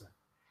and better.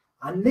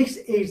 And this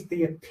is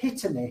the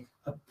epitome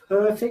of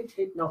perfect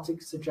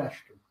hypnotic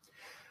suggestion.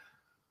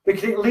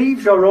 Because it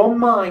leaves your own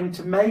mind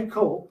to make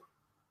up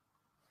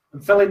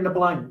and fill in the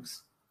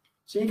blanks.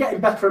 So you're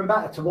getting better and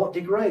better. To what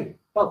degree?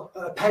 Well,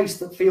 at a pace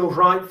that feels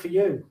right for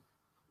you.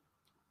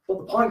 But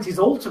the point is,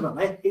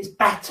 ultimately, it's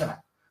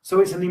better. So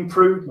it's an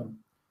improvement.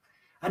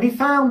 And he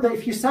found that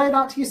if you say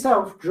that to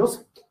yourself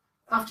just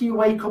after you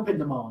wake up in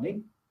the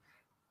morning,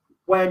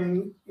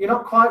 when you're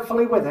not quite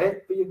fully with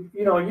it, but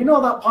you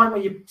know that point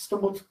where you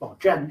stumble to, well,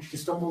 gents, you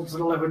stumble to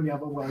the loo and you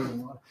have a way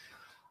and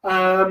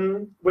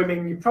whatever.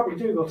 Women, you probably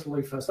do go to the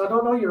loo first. I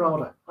don't know your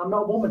order. I'm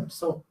not a woman,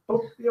 so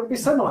but it'll be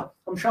similar,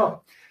 I'm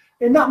sure.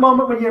 In that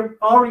moment when you're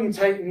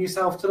orientating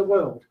yourself to the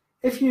world,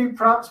 if you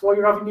perhaps while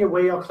you're having your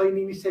wee or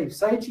cleaning your teeth,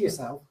 say to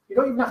yourself, you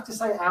don't even have to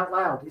say it out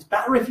loud. It's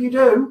better if you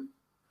do.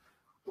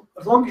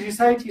 As long as you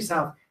say to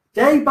yourself,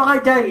 day by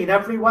day, in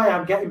every way,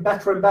 I'm getting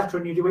better and better,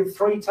 and you do it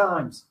 3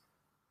 times.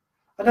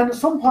 And then at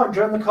some point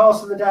during the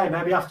course of the day,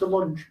 maybe after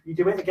lunch, you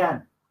do it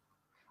again.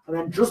 And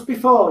then just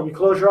before you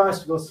close your eyes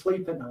to go to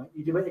sleep at night,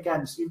 you do it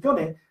again. So you've done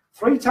it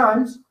 3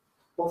 times,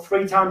 but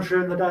 3 times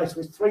during the day. So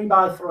it's 3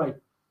 by 3.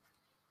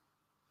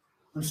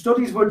 And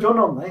studies were done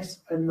on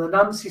this in the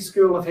Nancy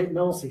School of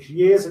Hypnosis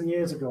years and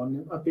years ago,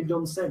 and have been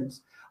done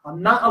since.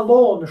 And that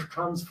alone has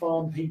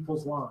transformed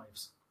people's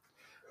lives.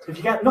 So if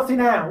you get nothing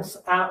else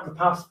out of the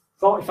past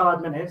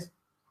 45 minutes,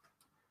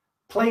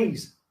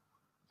 please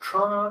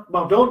try.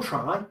 Well, don't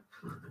try.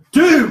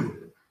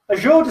 Do. As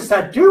Yoda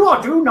said, do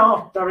or do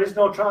not. There is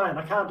no trying.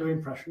 I can't do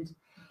impressions.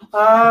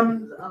 Yeah.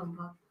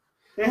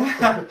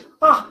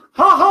 Ha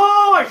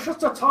ha! It's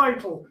just a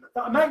title.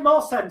 That'll make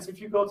more sense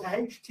if you go to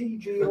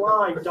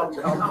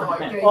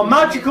htglive.com or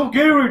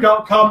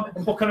magicalguru.com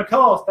and book on a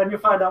course. Then you'll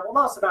find out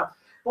what that's about.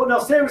 But no,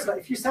 seriously,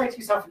 if you say to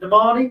yourself in the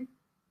morning,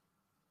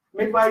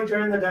 midway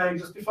during the day,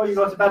 just before you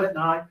go to bed at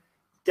night,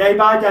 day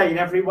by day, in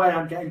every way,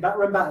 I'm getting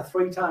better and better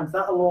 3 times.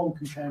 That alone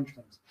can change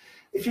things.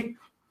 If you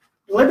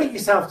limit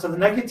yourself to the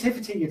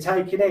negativity you're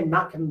taking in,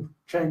 that can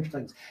change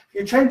things.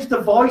 If you change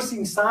the voice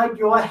inside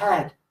your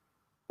head,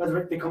 whether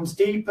it becomes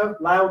deeper,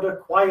 louder,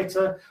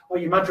 quieter, or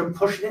you imagine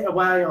pushing it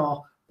away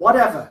or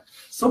whatever,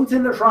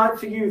 something that's right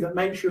for you that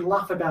makes you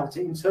laugh about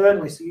it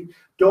internally so you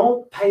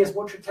don't pay as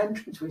much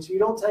attention to it, so you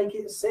don't take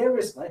it as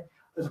seriously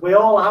as we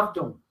all have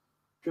done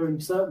during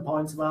certain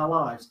points of our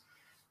lives,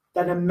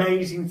 then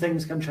amazing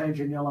things can change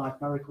in your life.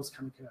 Miracles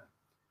can occur.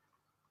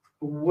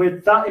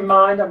 With that in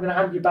mind, I'm going to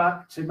hand you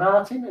back to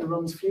Martin, who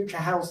runs Future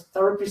Health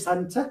Therapy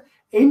Centre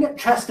in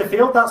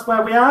Chesterfield. That's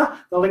where we are.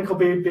 The link will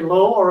be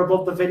below or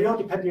above the video,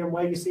 depending on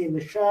where you see in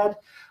the shared.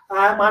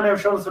 My name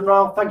is Jonathan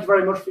Royal. Thank you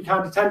very much for your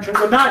kind attention.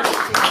 Good night.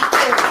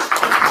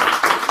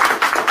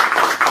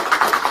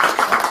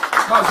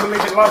 Might as well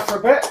leave it live for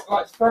a bit. I'd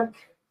like to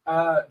thank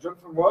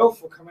Jonathan Royal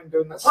for coming and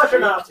doing that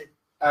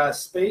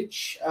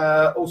speech.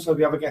 Also,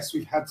 the other guests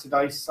we've had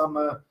today, some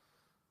no,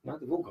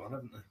 they've all gone,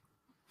 haven't they?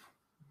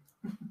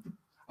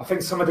 I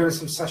think some are doing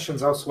some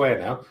sessions elsewhere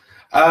now.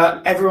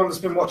 Everyone that's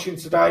been watching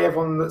today,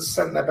 everyone that's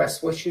sent their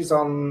best wishes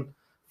on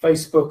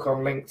Facebook,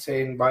 on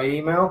LinkedIn, by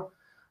email,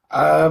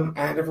 and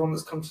everyone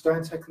that's come today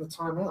and taken the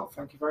time out.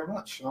 Thank you very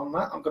much. And on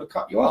that, I'm going to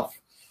cut you off.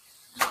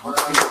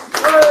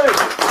 Hey.